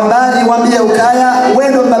na wambali wambie ukaya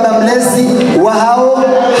wendo baba mlezi wa hao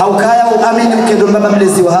haukaya uamini ukendo baba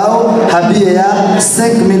mlezi wa hao habie ya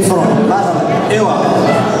 5000 francs ewa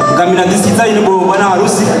kamina disita ilibo bwana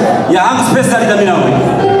harusi ya hangu special kamina wewe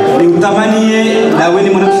ni utamanie na wewe ni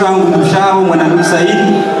mwanamke wangu mshao mwanamke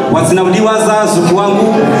Saidi wazinauliwaza zuki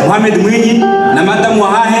wangu Muhammad Mwinyi na madamu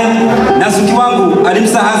Wahahe na zuki wangu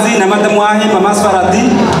Alimsahazi na madamu Wahahe mama Sfarati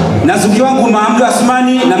na zuki wangu Mahamdu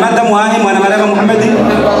Asmani na madamu Wahahe mwana Mariam Muhammad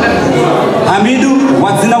Hamidu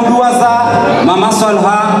wazinauliwaza mama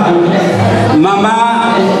Salha mama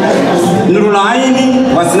Nurulaini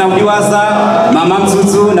wazinauliwaza mama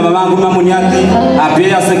Mtutu na mama Nguma Munyati apia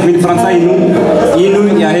ya 5000 francs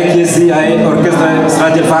inu ya hekesi ya orchestra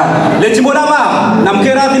Sradel Fahar le jimbo lama na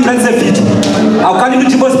mkeradi mrenze vitu au kani ni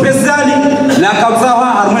jimbo speciali la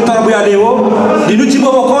kauzawa armwe torabu ya leo dinu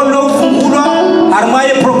jimbo bokolo fungulwa armaye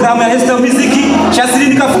programu ya hesta muziki chasiri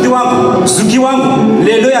nikafuti wangu zuki wangu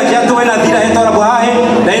lelo ya kiato wena dhira hetorabu hahe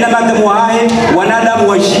na ina madamu hahe wanadamu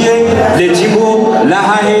washie le jimbo la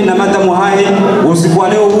hahe na madamu hahe usiku wa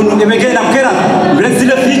leo unu emege na mkeradi mrenze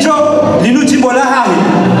le vitu dinu jimbo la hahe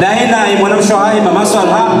na ina mwanamsho hahe mama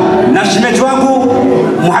Salha na shimeji wangu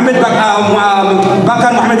Muhammad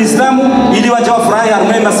Bakar Muhammad Islamu ili wajawa furahi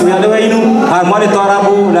armwe masuya leo inu armwale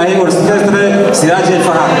TWARAB na hiyo orchestra Siraji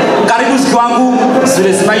Fahar karibu siku wangu Sule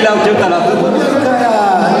Ismaila uteta la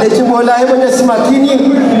Echimola mwenye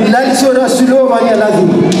simakini lalisora sulo manya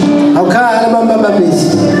lazima haukaa mama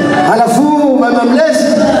mlezi halafu mama mlezi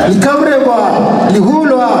likamreba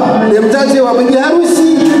lihulwa lemtate wa bibi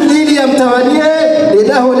harusi ili amtawanie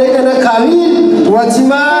ledaho leda na kamil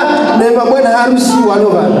watima na bwana harusi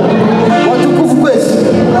walova watukufu kwezi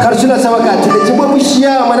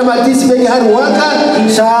haru waka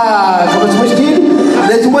sha kama mushkil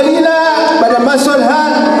letumalila bada masol ha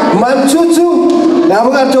mamchutu na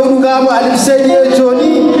buka toduga mo alipseje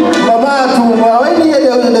choni mama tu maweni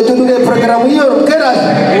ya toduga programu hiyo kera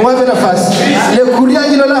mwape nafasi le kulia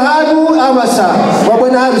jilo la hadu amasa wa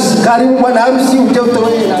bwana harusi karibu bwana harusi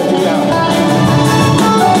utotoe na dunia.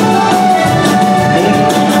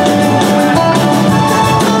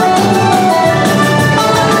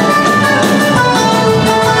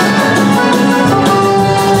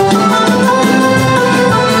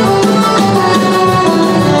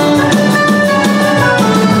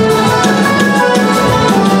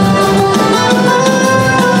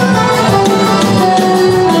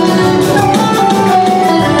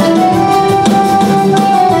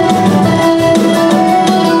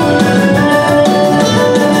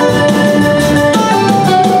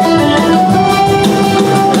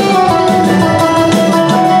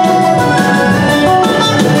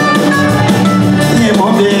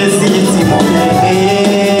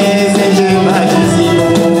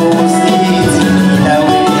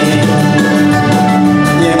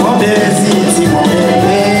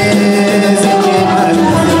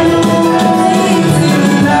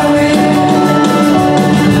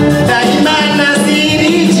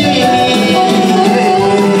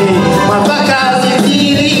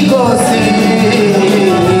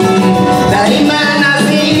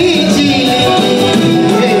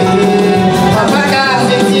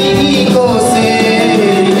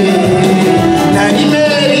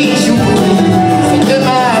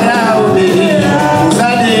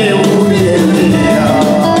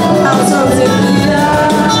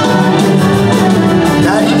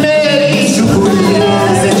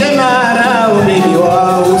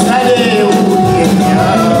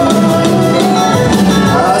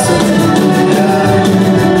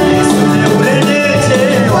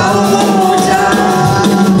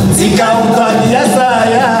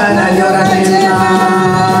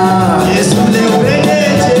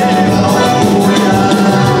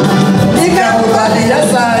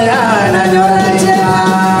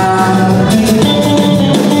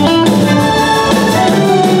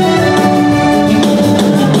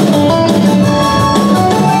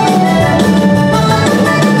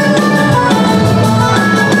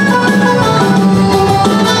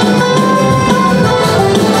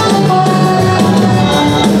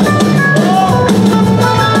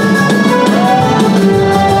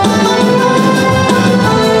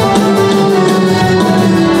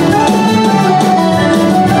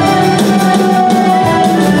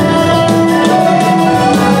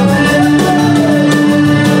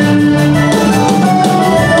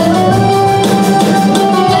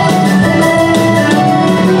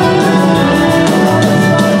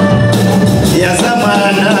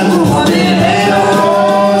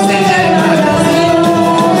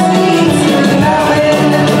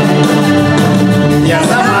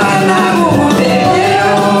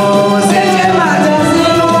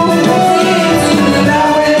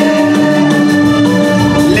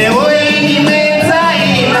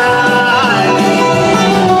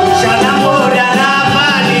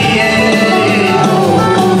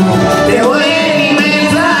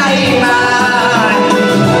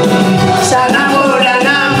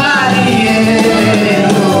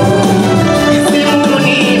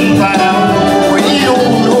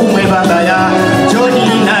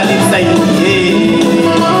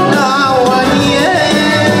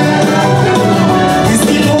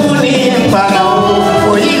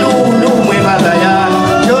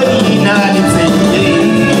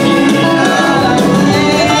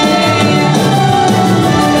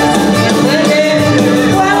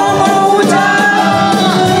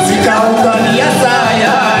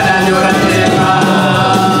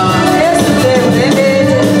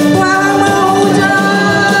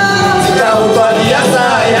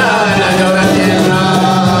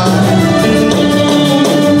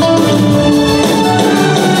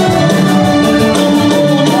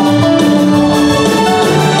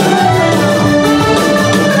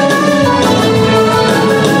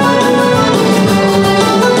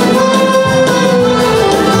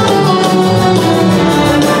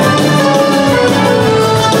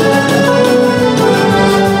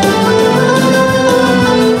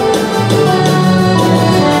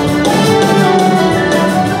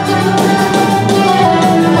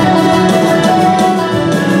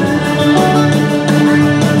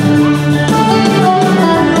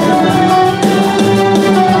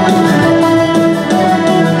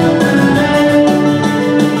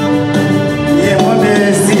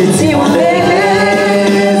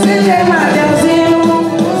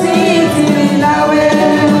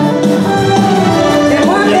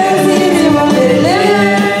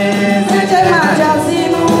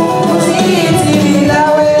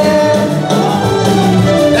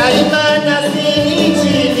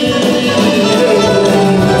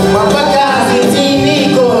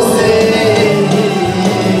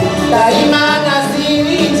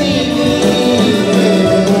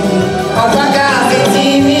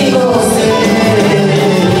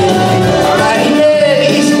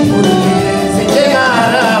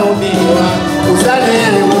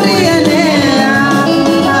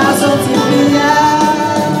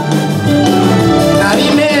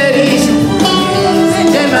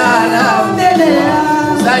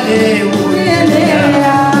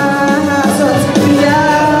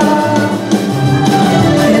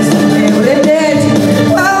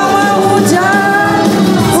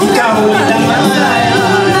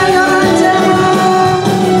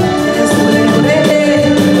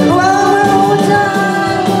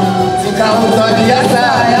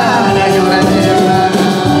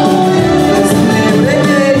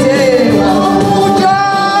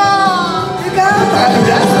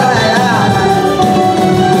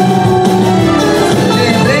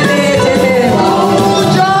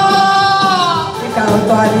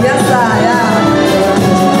 Tualia saya.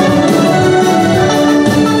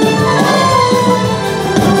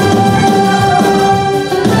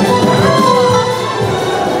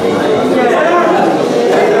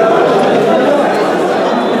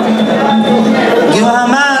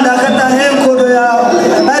 Giwahamanda kata henkodo ya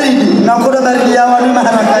baridi na kodo baridi ya wani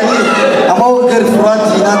maharakani ambao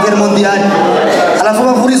gerfurati na germondiani alafu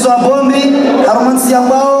mafurizo wa bombi aromansi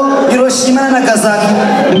ambao Hiroshima na Nagasaki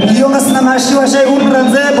hiyo ngasina mashiwa shay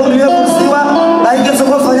umranze bombi ya kursiwa baigeza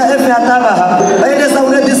kufanya efe hatabaha baigeza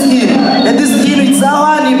ule diskini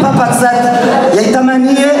itsawa ni papa tsati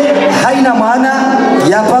yaitamanie haina maana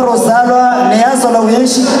ya paro salwa neazo la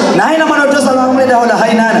uyenshi na haina maana utoza la umeda wala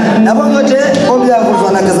hainana na bombi yote bombi ya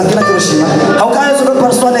kursiwa na Nagasaki na Hiroshima haukayo soko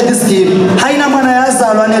parso le diskini haina maana ya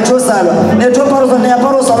salwa neto paro ne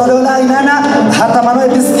paro salwa wala hainana hata maana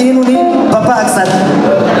diskini ni papa aksati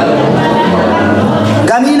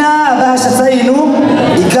Kamina bahasha sainu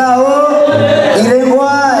ikao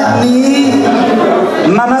ilengwa ni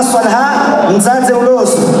mama Swalha mzazi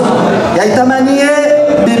uloso yaitamanie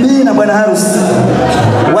bibi na bwana harusi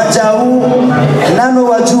wajau nano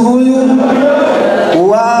waju huyu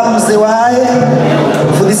wa mzee wae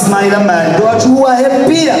fundi Ismael mbali ndo waju wa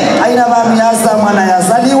pia aina mami hasa mwana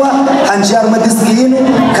yazaliwa hanjiar madiskinu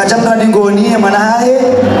kajamra dingoni mwana hae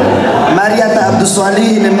Mariata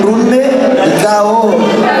Abduswalih Nemrume ikao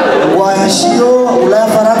washio Ulaya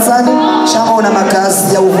Faransani shamba na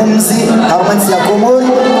makazi ya uhumzi Harmansi ya Komori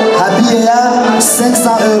habie ya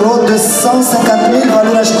 500 euros de 150,000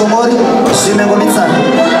 valeur ya Komori shimengo mitsana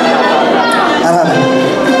arabe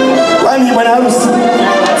Wani bwana harusi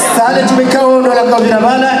sale tumekao ndo la kavina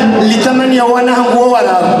bana litamani ya wana hangu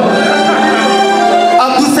wala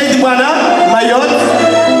Abdul Said bwana Mayot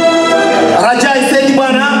Rajai Said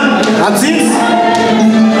bwana HANTSINDZI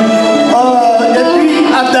et puis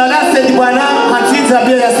Abdallah Said bwana HANTSINDZI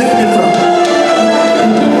abia ya 5,000 francs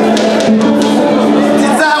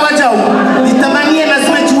Tiza wajau nitamanie na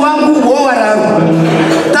simechi wangu wo wararu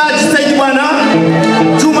Taj Said bwana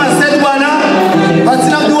Juma Said bwana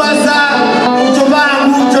Fatina Duaza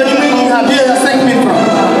Jobangu Johnny Mwingi abia ya 5,000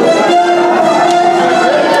 francs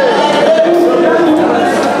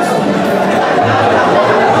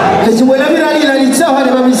Lechiwela mirali la litsawa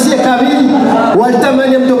ni mamisie kabili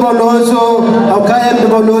Waltamani mtobolozo au kaya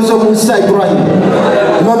mtobolozo Musa Ibrahim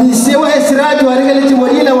Mamisie wa esiradi waregele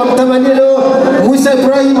timolina wa mtamanilo Musa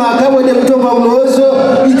Ibrahim akawa de mtobolozo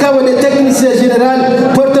ikawa de technicien general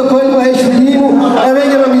protocol wa heshulinu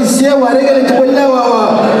Amenge mamisie waregele timolina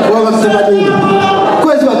wa mtamanilo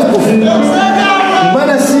Kwezi watukufu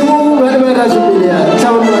Mbana simu Mbana razumilia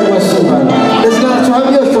Sawa mwani wa simba Lezina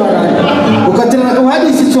tuambia tuarani Ukatila na kama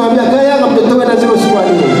hadisi tuambia kaya Kamtotowe na zilo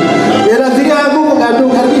siwani Yera tiga Mungu kando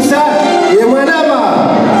kabisa Ye mwanama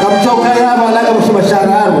Kamtoka yama Laka mshima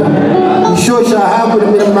shararu Isho shahabu ni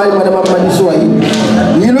minamai Madama Swahili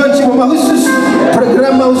Ilochi mwa mahusus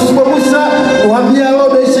Program mahusus kwa Musa Muhambia wao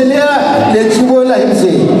Beshelea Lechubo la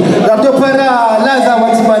himse Kapto para Laza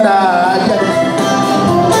watimana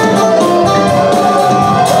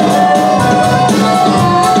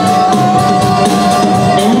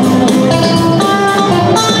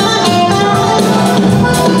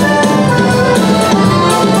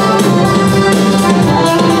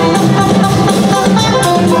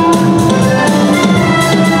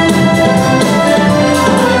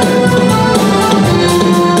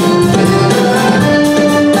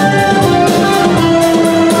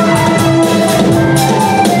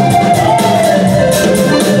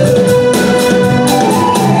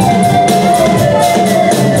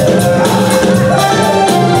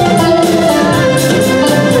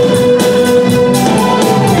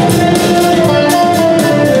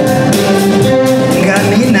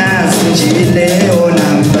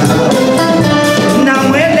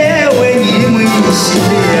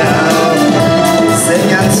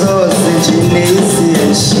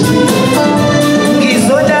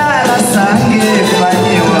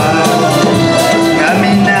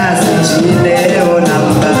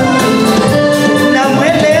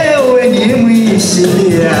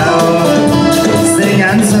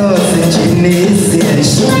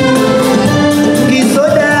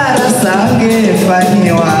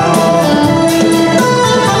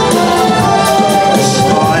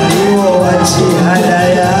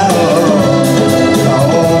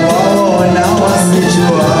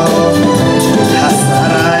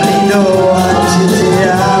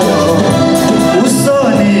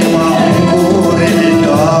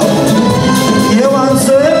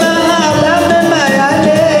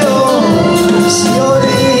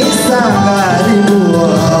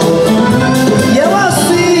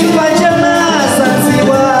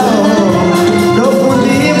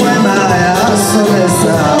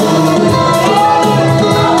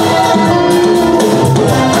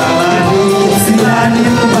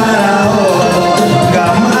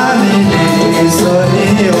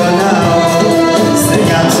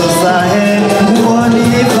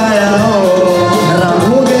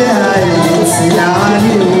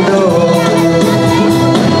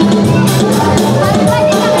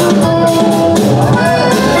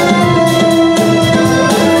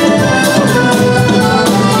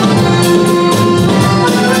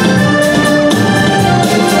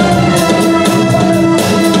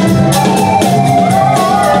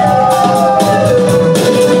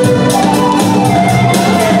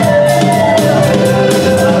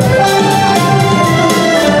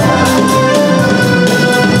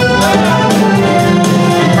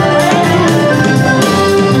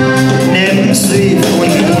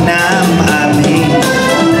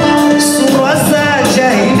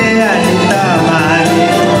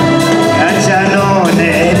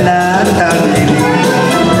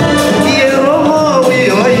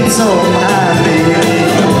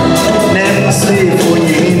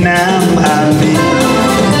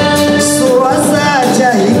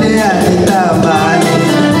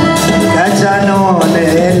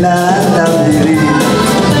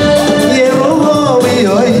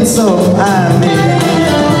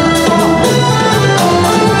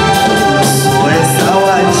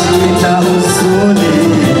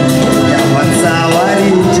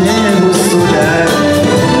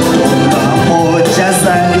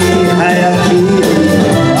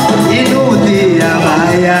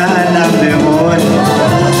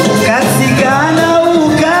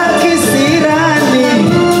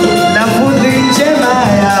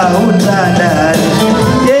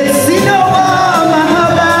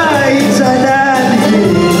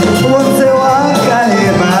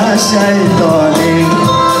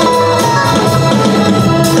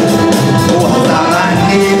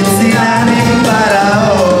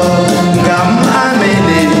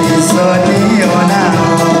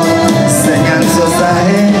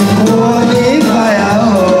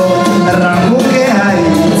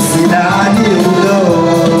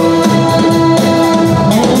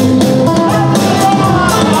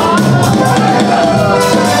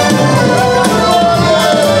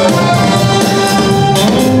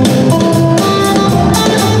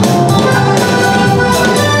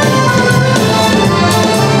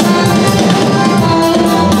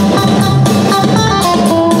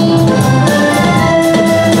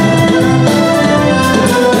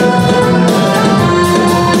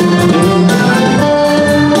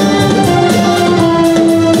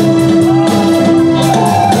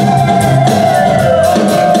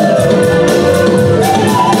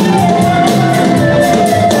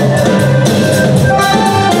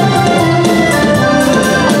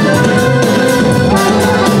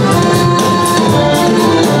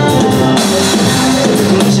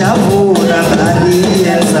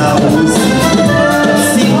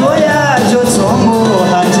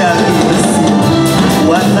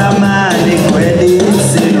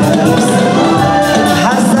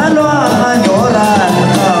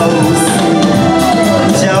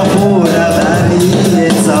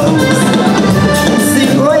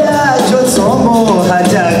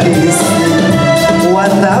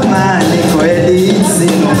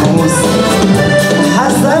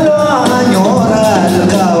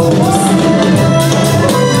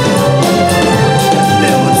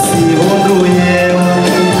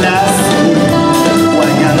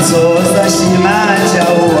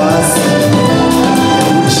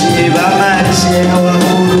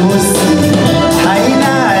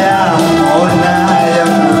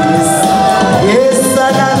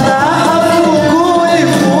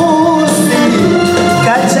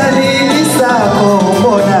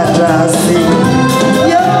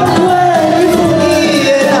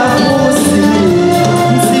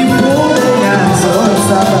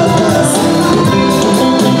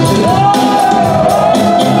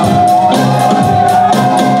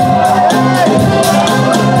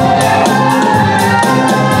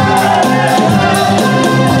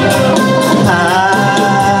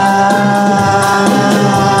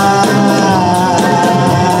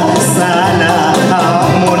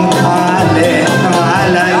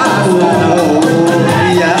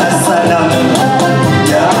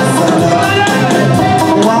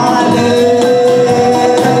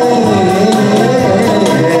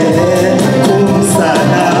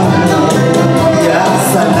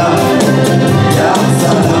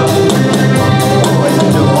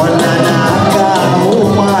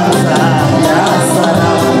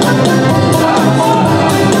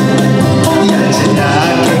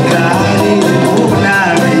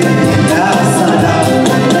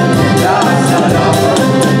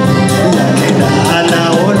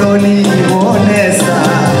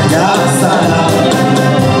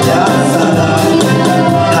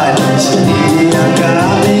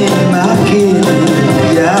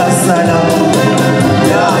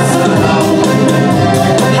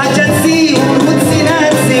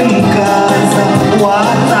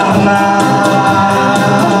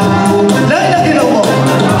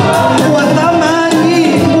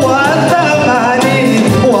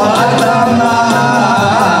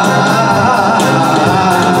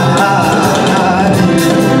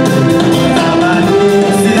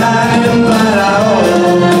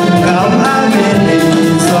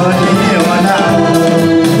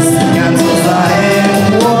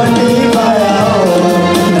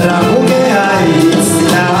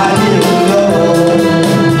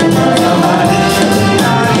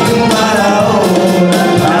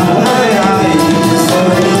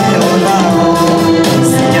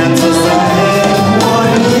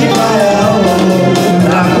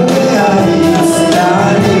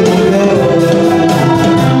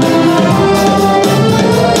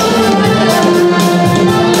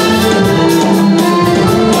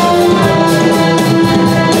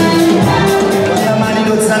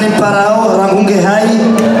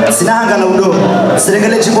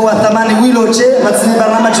serengele jimbo wa thamani wiloche matsini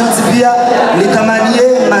barnama chonzi pia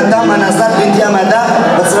litamanie madama na za binti ya mada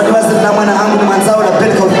basiradi waziri na mwana hangu ni manzao la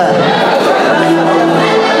pelka utani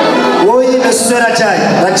woi mesuse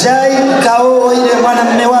rajai kao oile mwana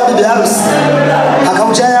mme wa bibi harusi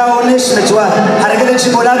akaujaya oneshi lechwa harekele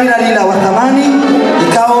jimbo labi na lila wa thamani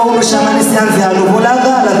ikao urushamani sianzi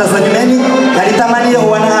halubulaga la tazanimeni yalitamanie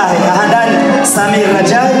wanahahe ahandani Samir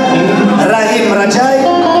Rajai, Rahim Rajai,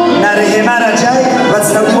 na Rehema Rajai,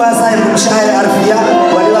 wazinauliwaza mshahara arfia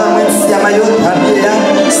waliwa mwezi ya mayot habia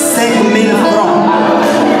 5,000 francs.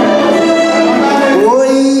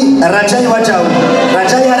 Woi Rajai wajau,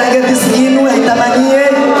 Rajai harageti sikinu itamanie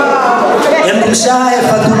mshahara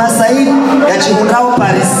Fatuma Said ya Chihundao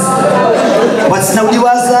Paris.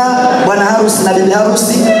 Wazinauliwaza bwana harusi na bibi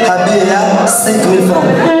harusi habia 5,000 francs.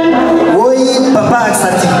 Woi Papa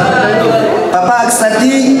Aksati. Papa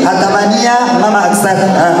Aksati hatamania mama Aksati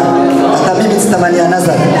hata mimi sitamania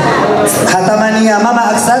Nazar hatamania mama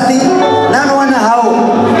Aksati nano wana hao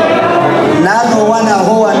nano wana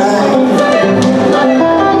hoa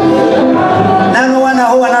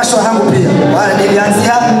nashwa hangu pia wale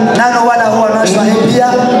nilianzia nano wana hoa nashwa pia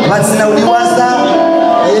batina uliwaza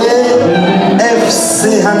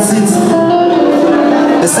FC HANTSINDZI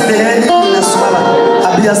besede heli na swala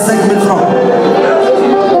abia 5,000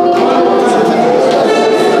 francs.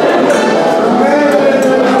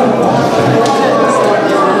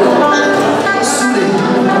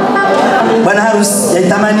 Bwana harusi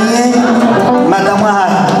yaitamanie madamu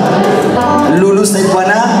haya Lulu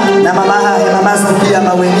Saidwana na mama haya mama pia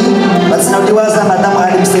maweni basi nauliwaza madamu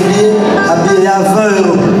alimsaidie abia ya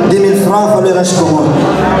 20,000 francs pour le rashkomo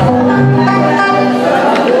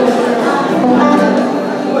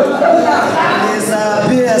eza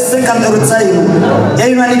pia 50 rutsayu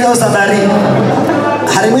yaina nikauza bari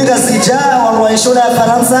harimwiga sija wa shola ya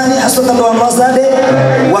Faransani asota ndo amrozade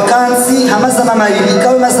wakansi hamasa mama hili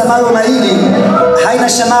kawe masamayo mahili haina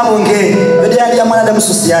shamabo nge bede hali ya mwanadamu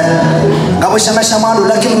sosiali ngabo shamashambao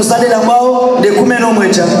lakini msale la mbao de kumeno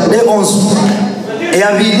mwecha de 11 e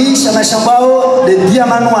avili shamashambao de dia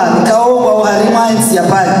manual kao wa harima insi ya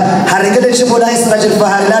pale harengele chibola Israel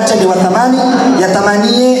faharilata ni wathamani ya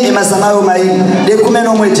tamanie e mazamayo maili de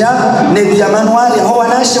kumeno mwecha ne dia manual ya hoa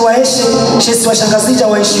nashe waeshe shesi washangazija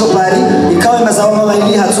waishio pari ikawa mazao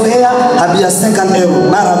maili hatuhea habia 50 euro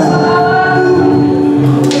maraba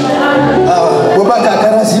Bobaka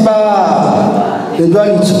karasiba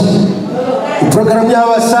edwali tu programu ya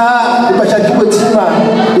wasa ibasha kibotima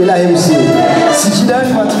ila MC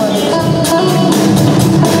sijidani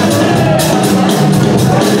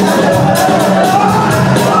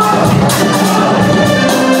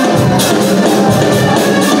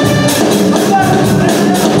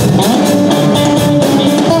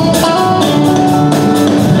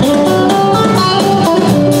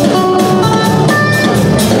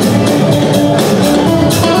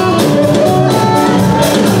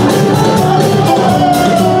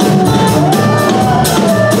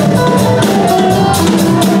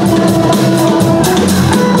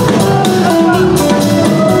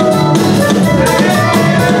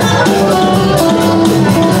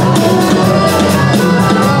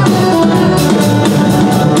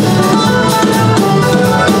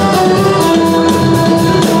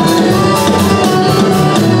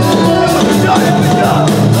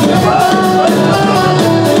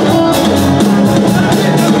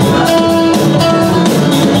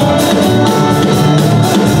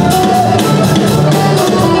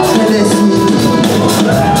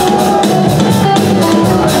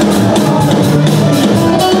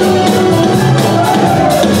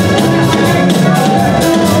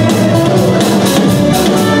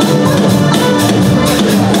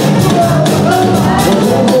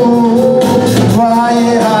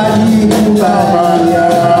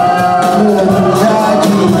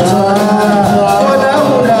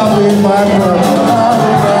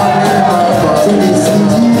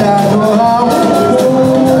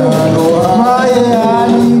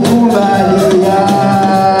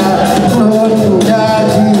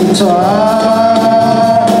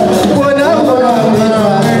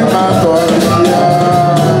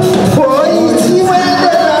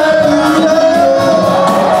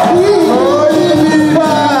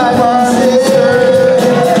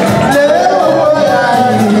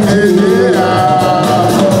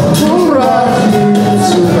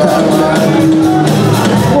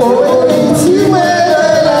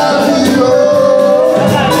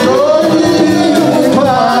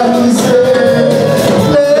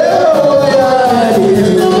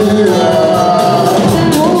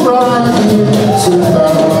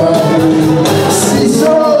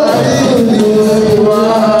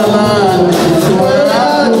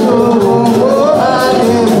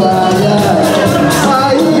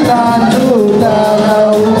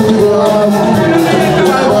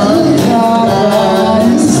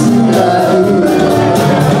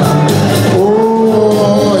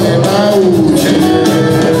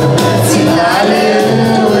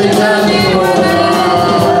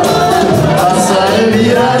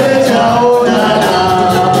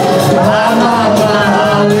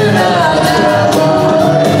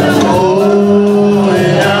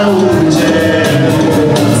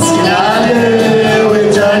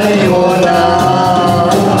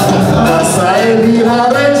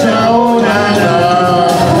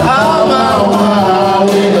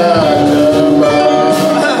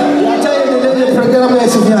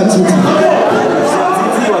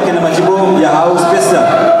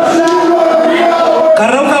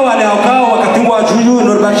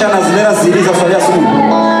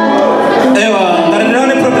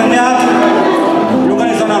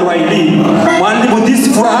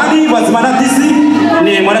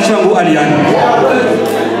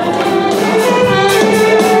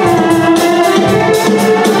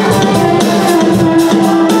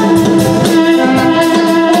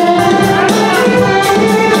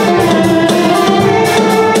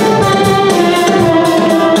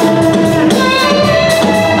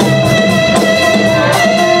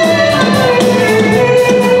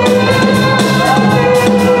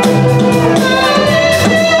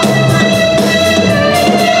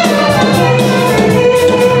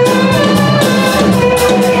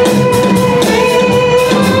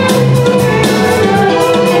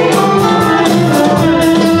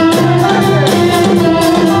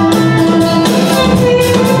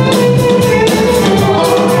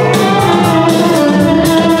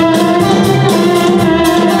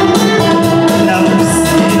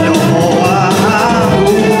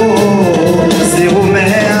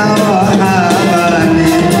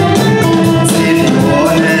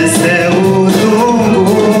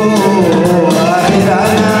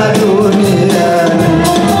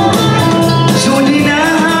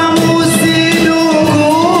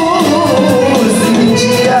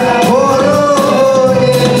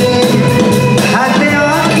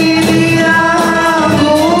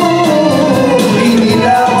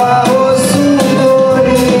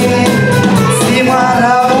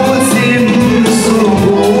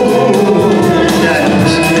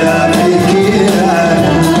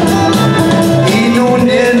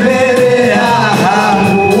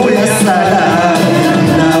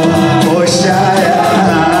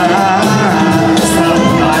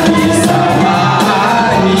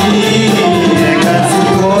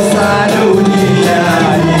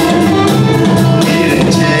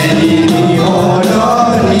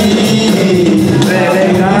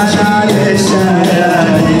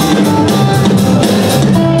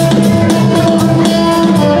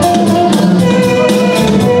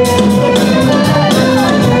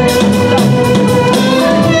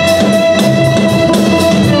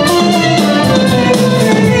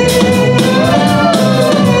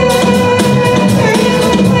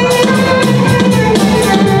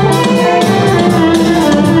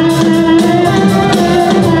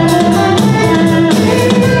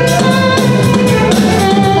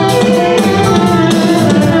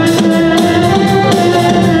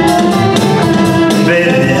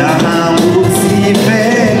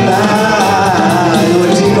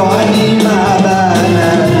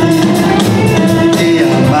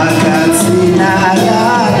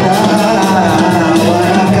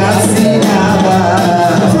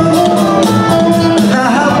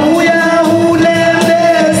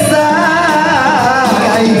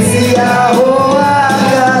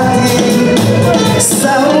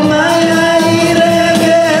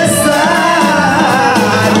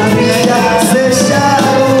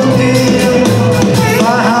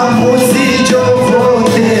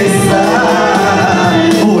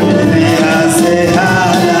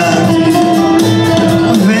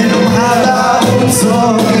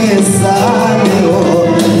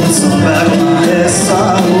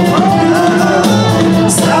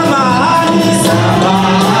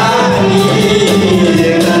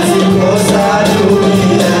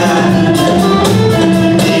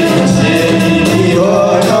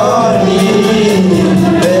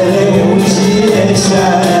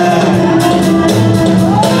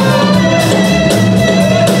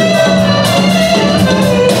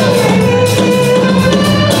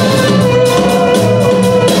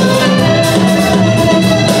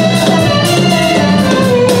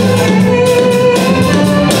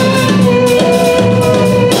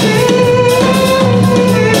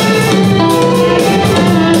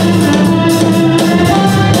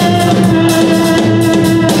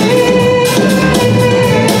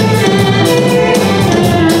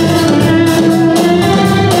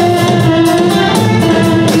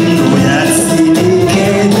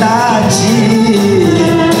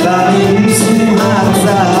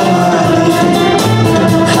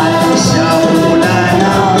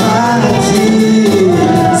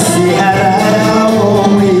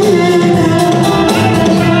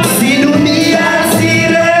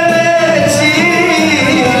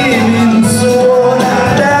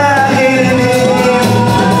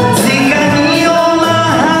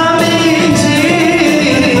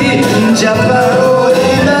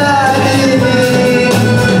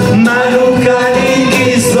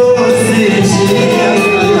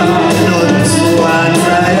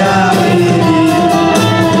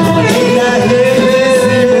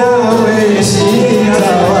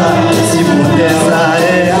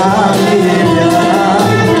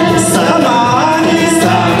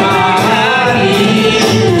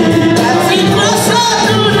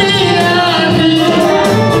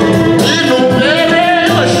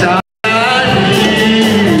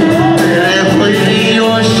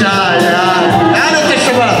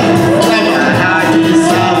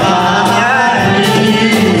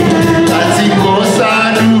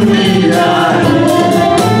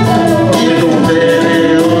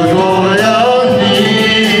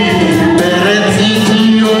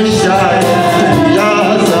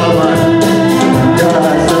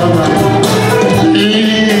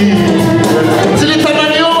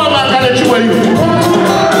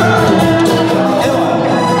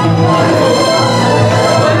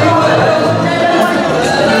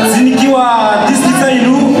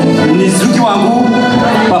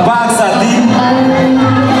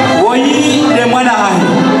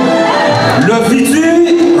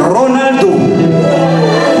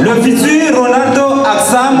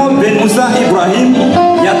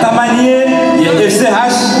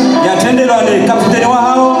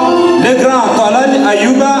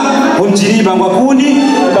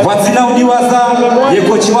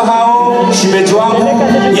shimeji wangu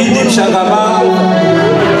Idi Mshangama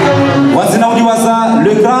wazinaudiwaza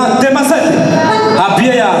le grand Temasete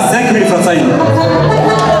habia ya 5000 francs saini.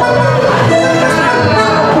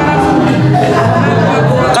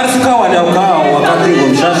 Karsika waliaukaa wakati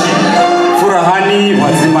ngomshashi furahani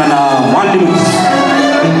wazima na mwalimu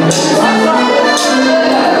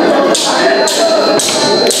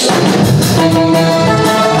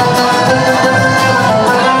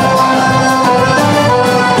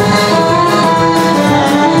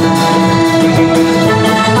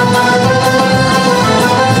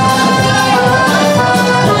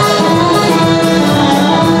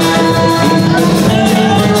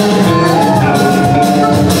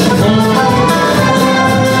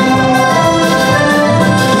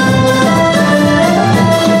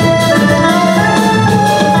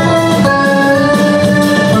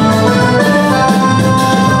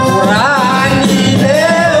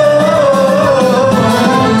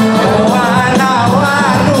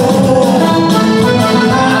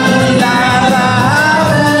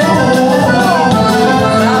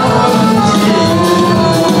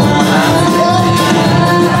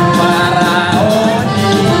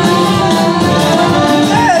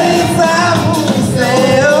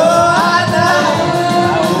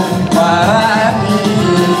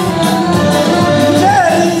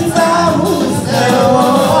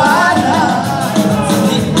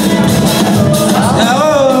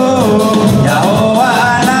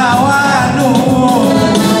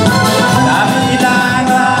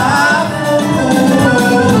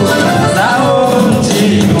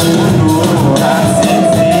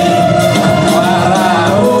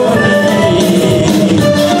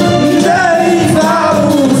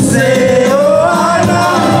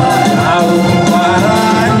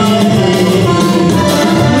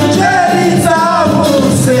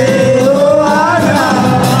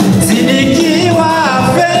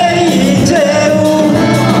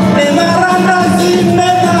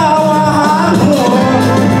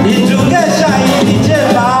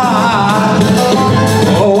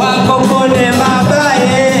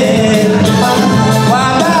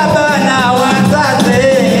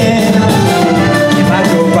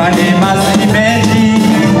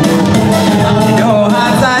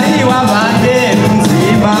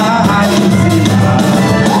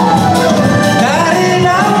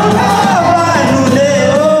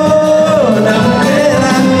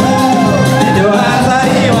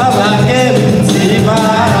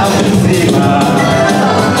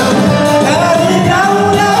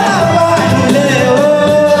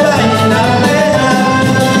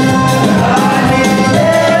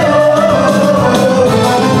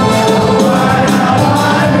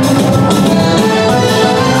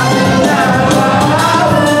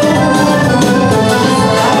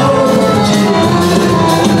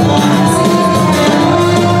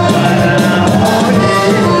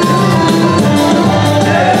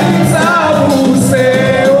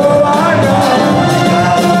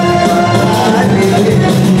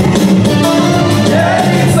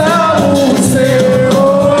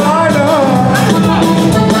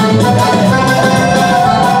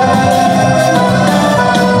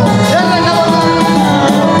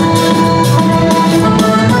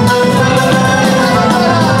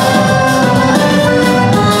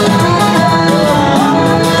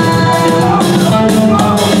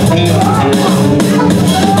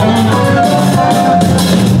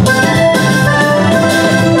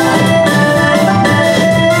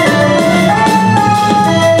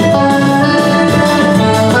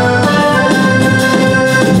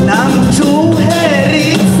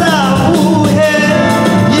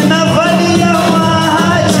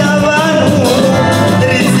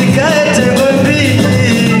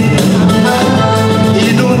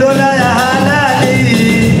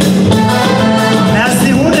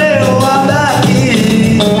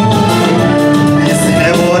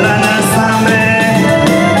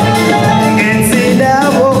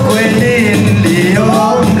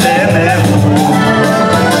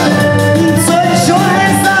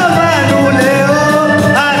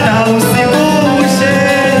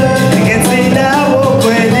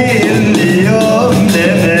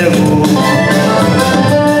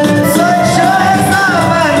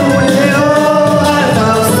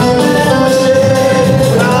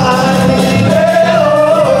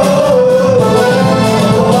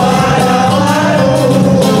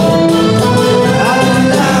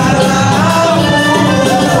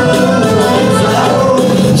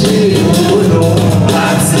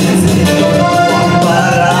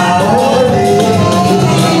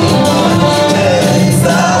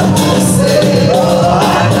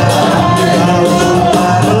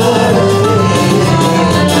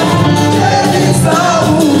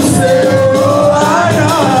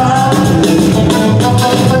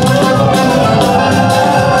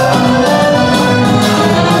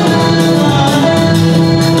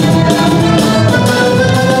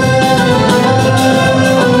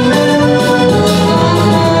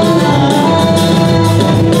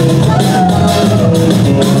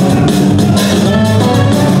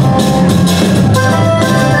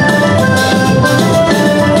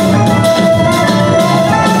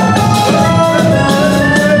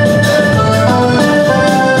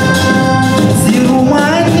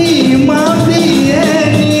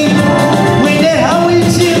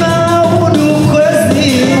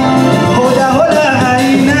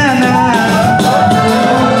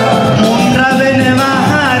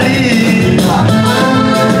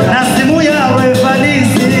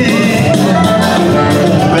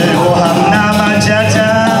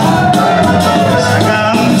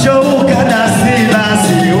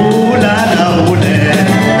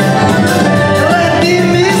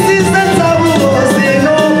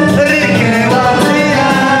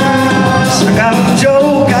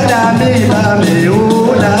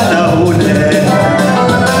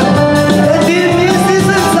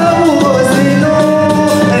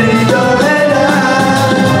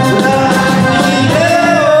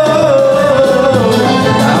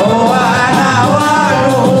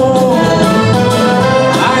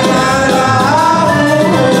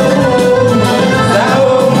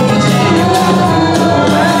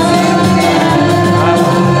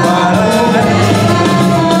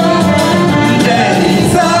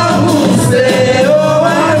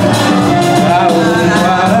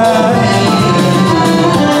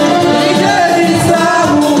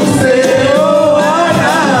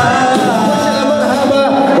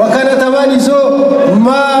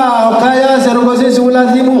Mwenyezi Mungu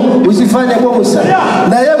lazimu usifanye kwa Musa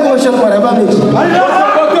na yeye kwa shaka marhaba miji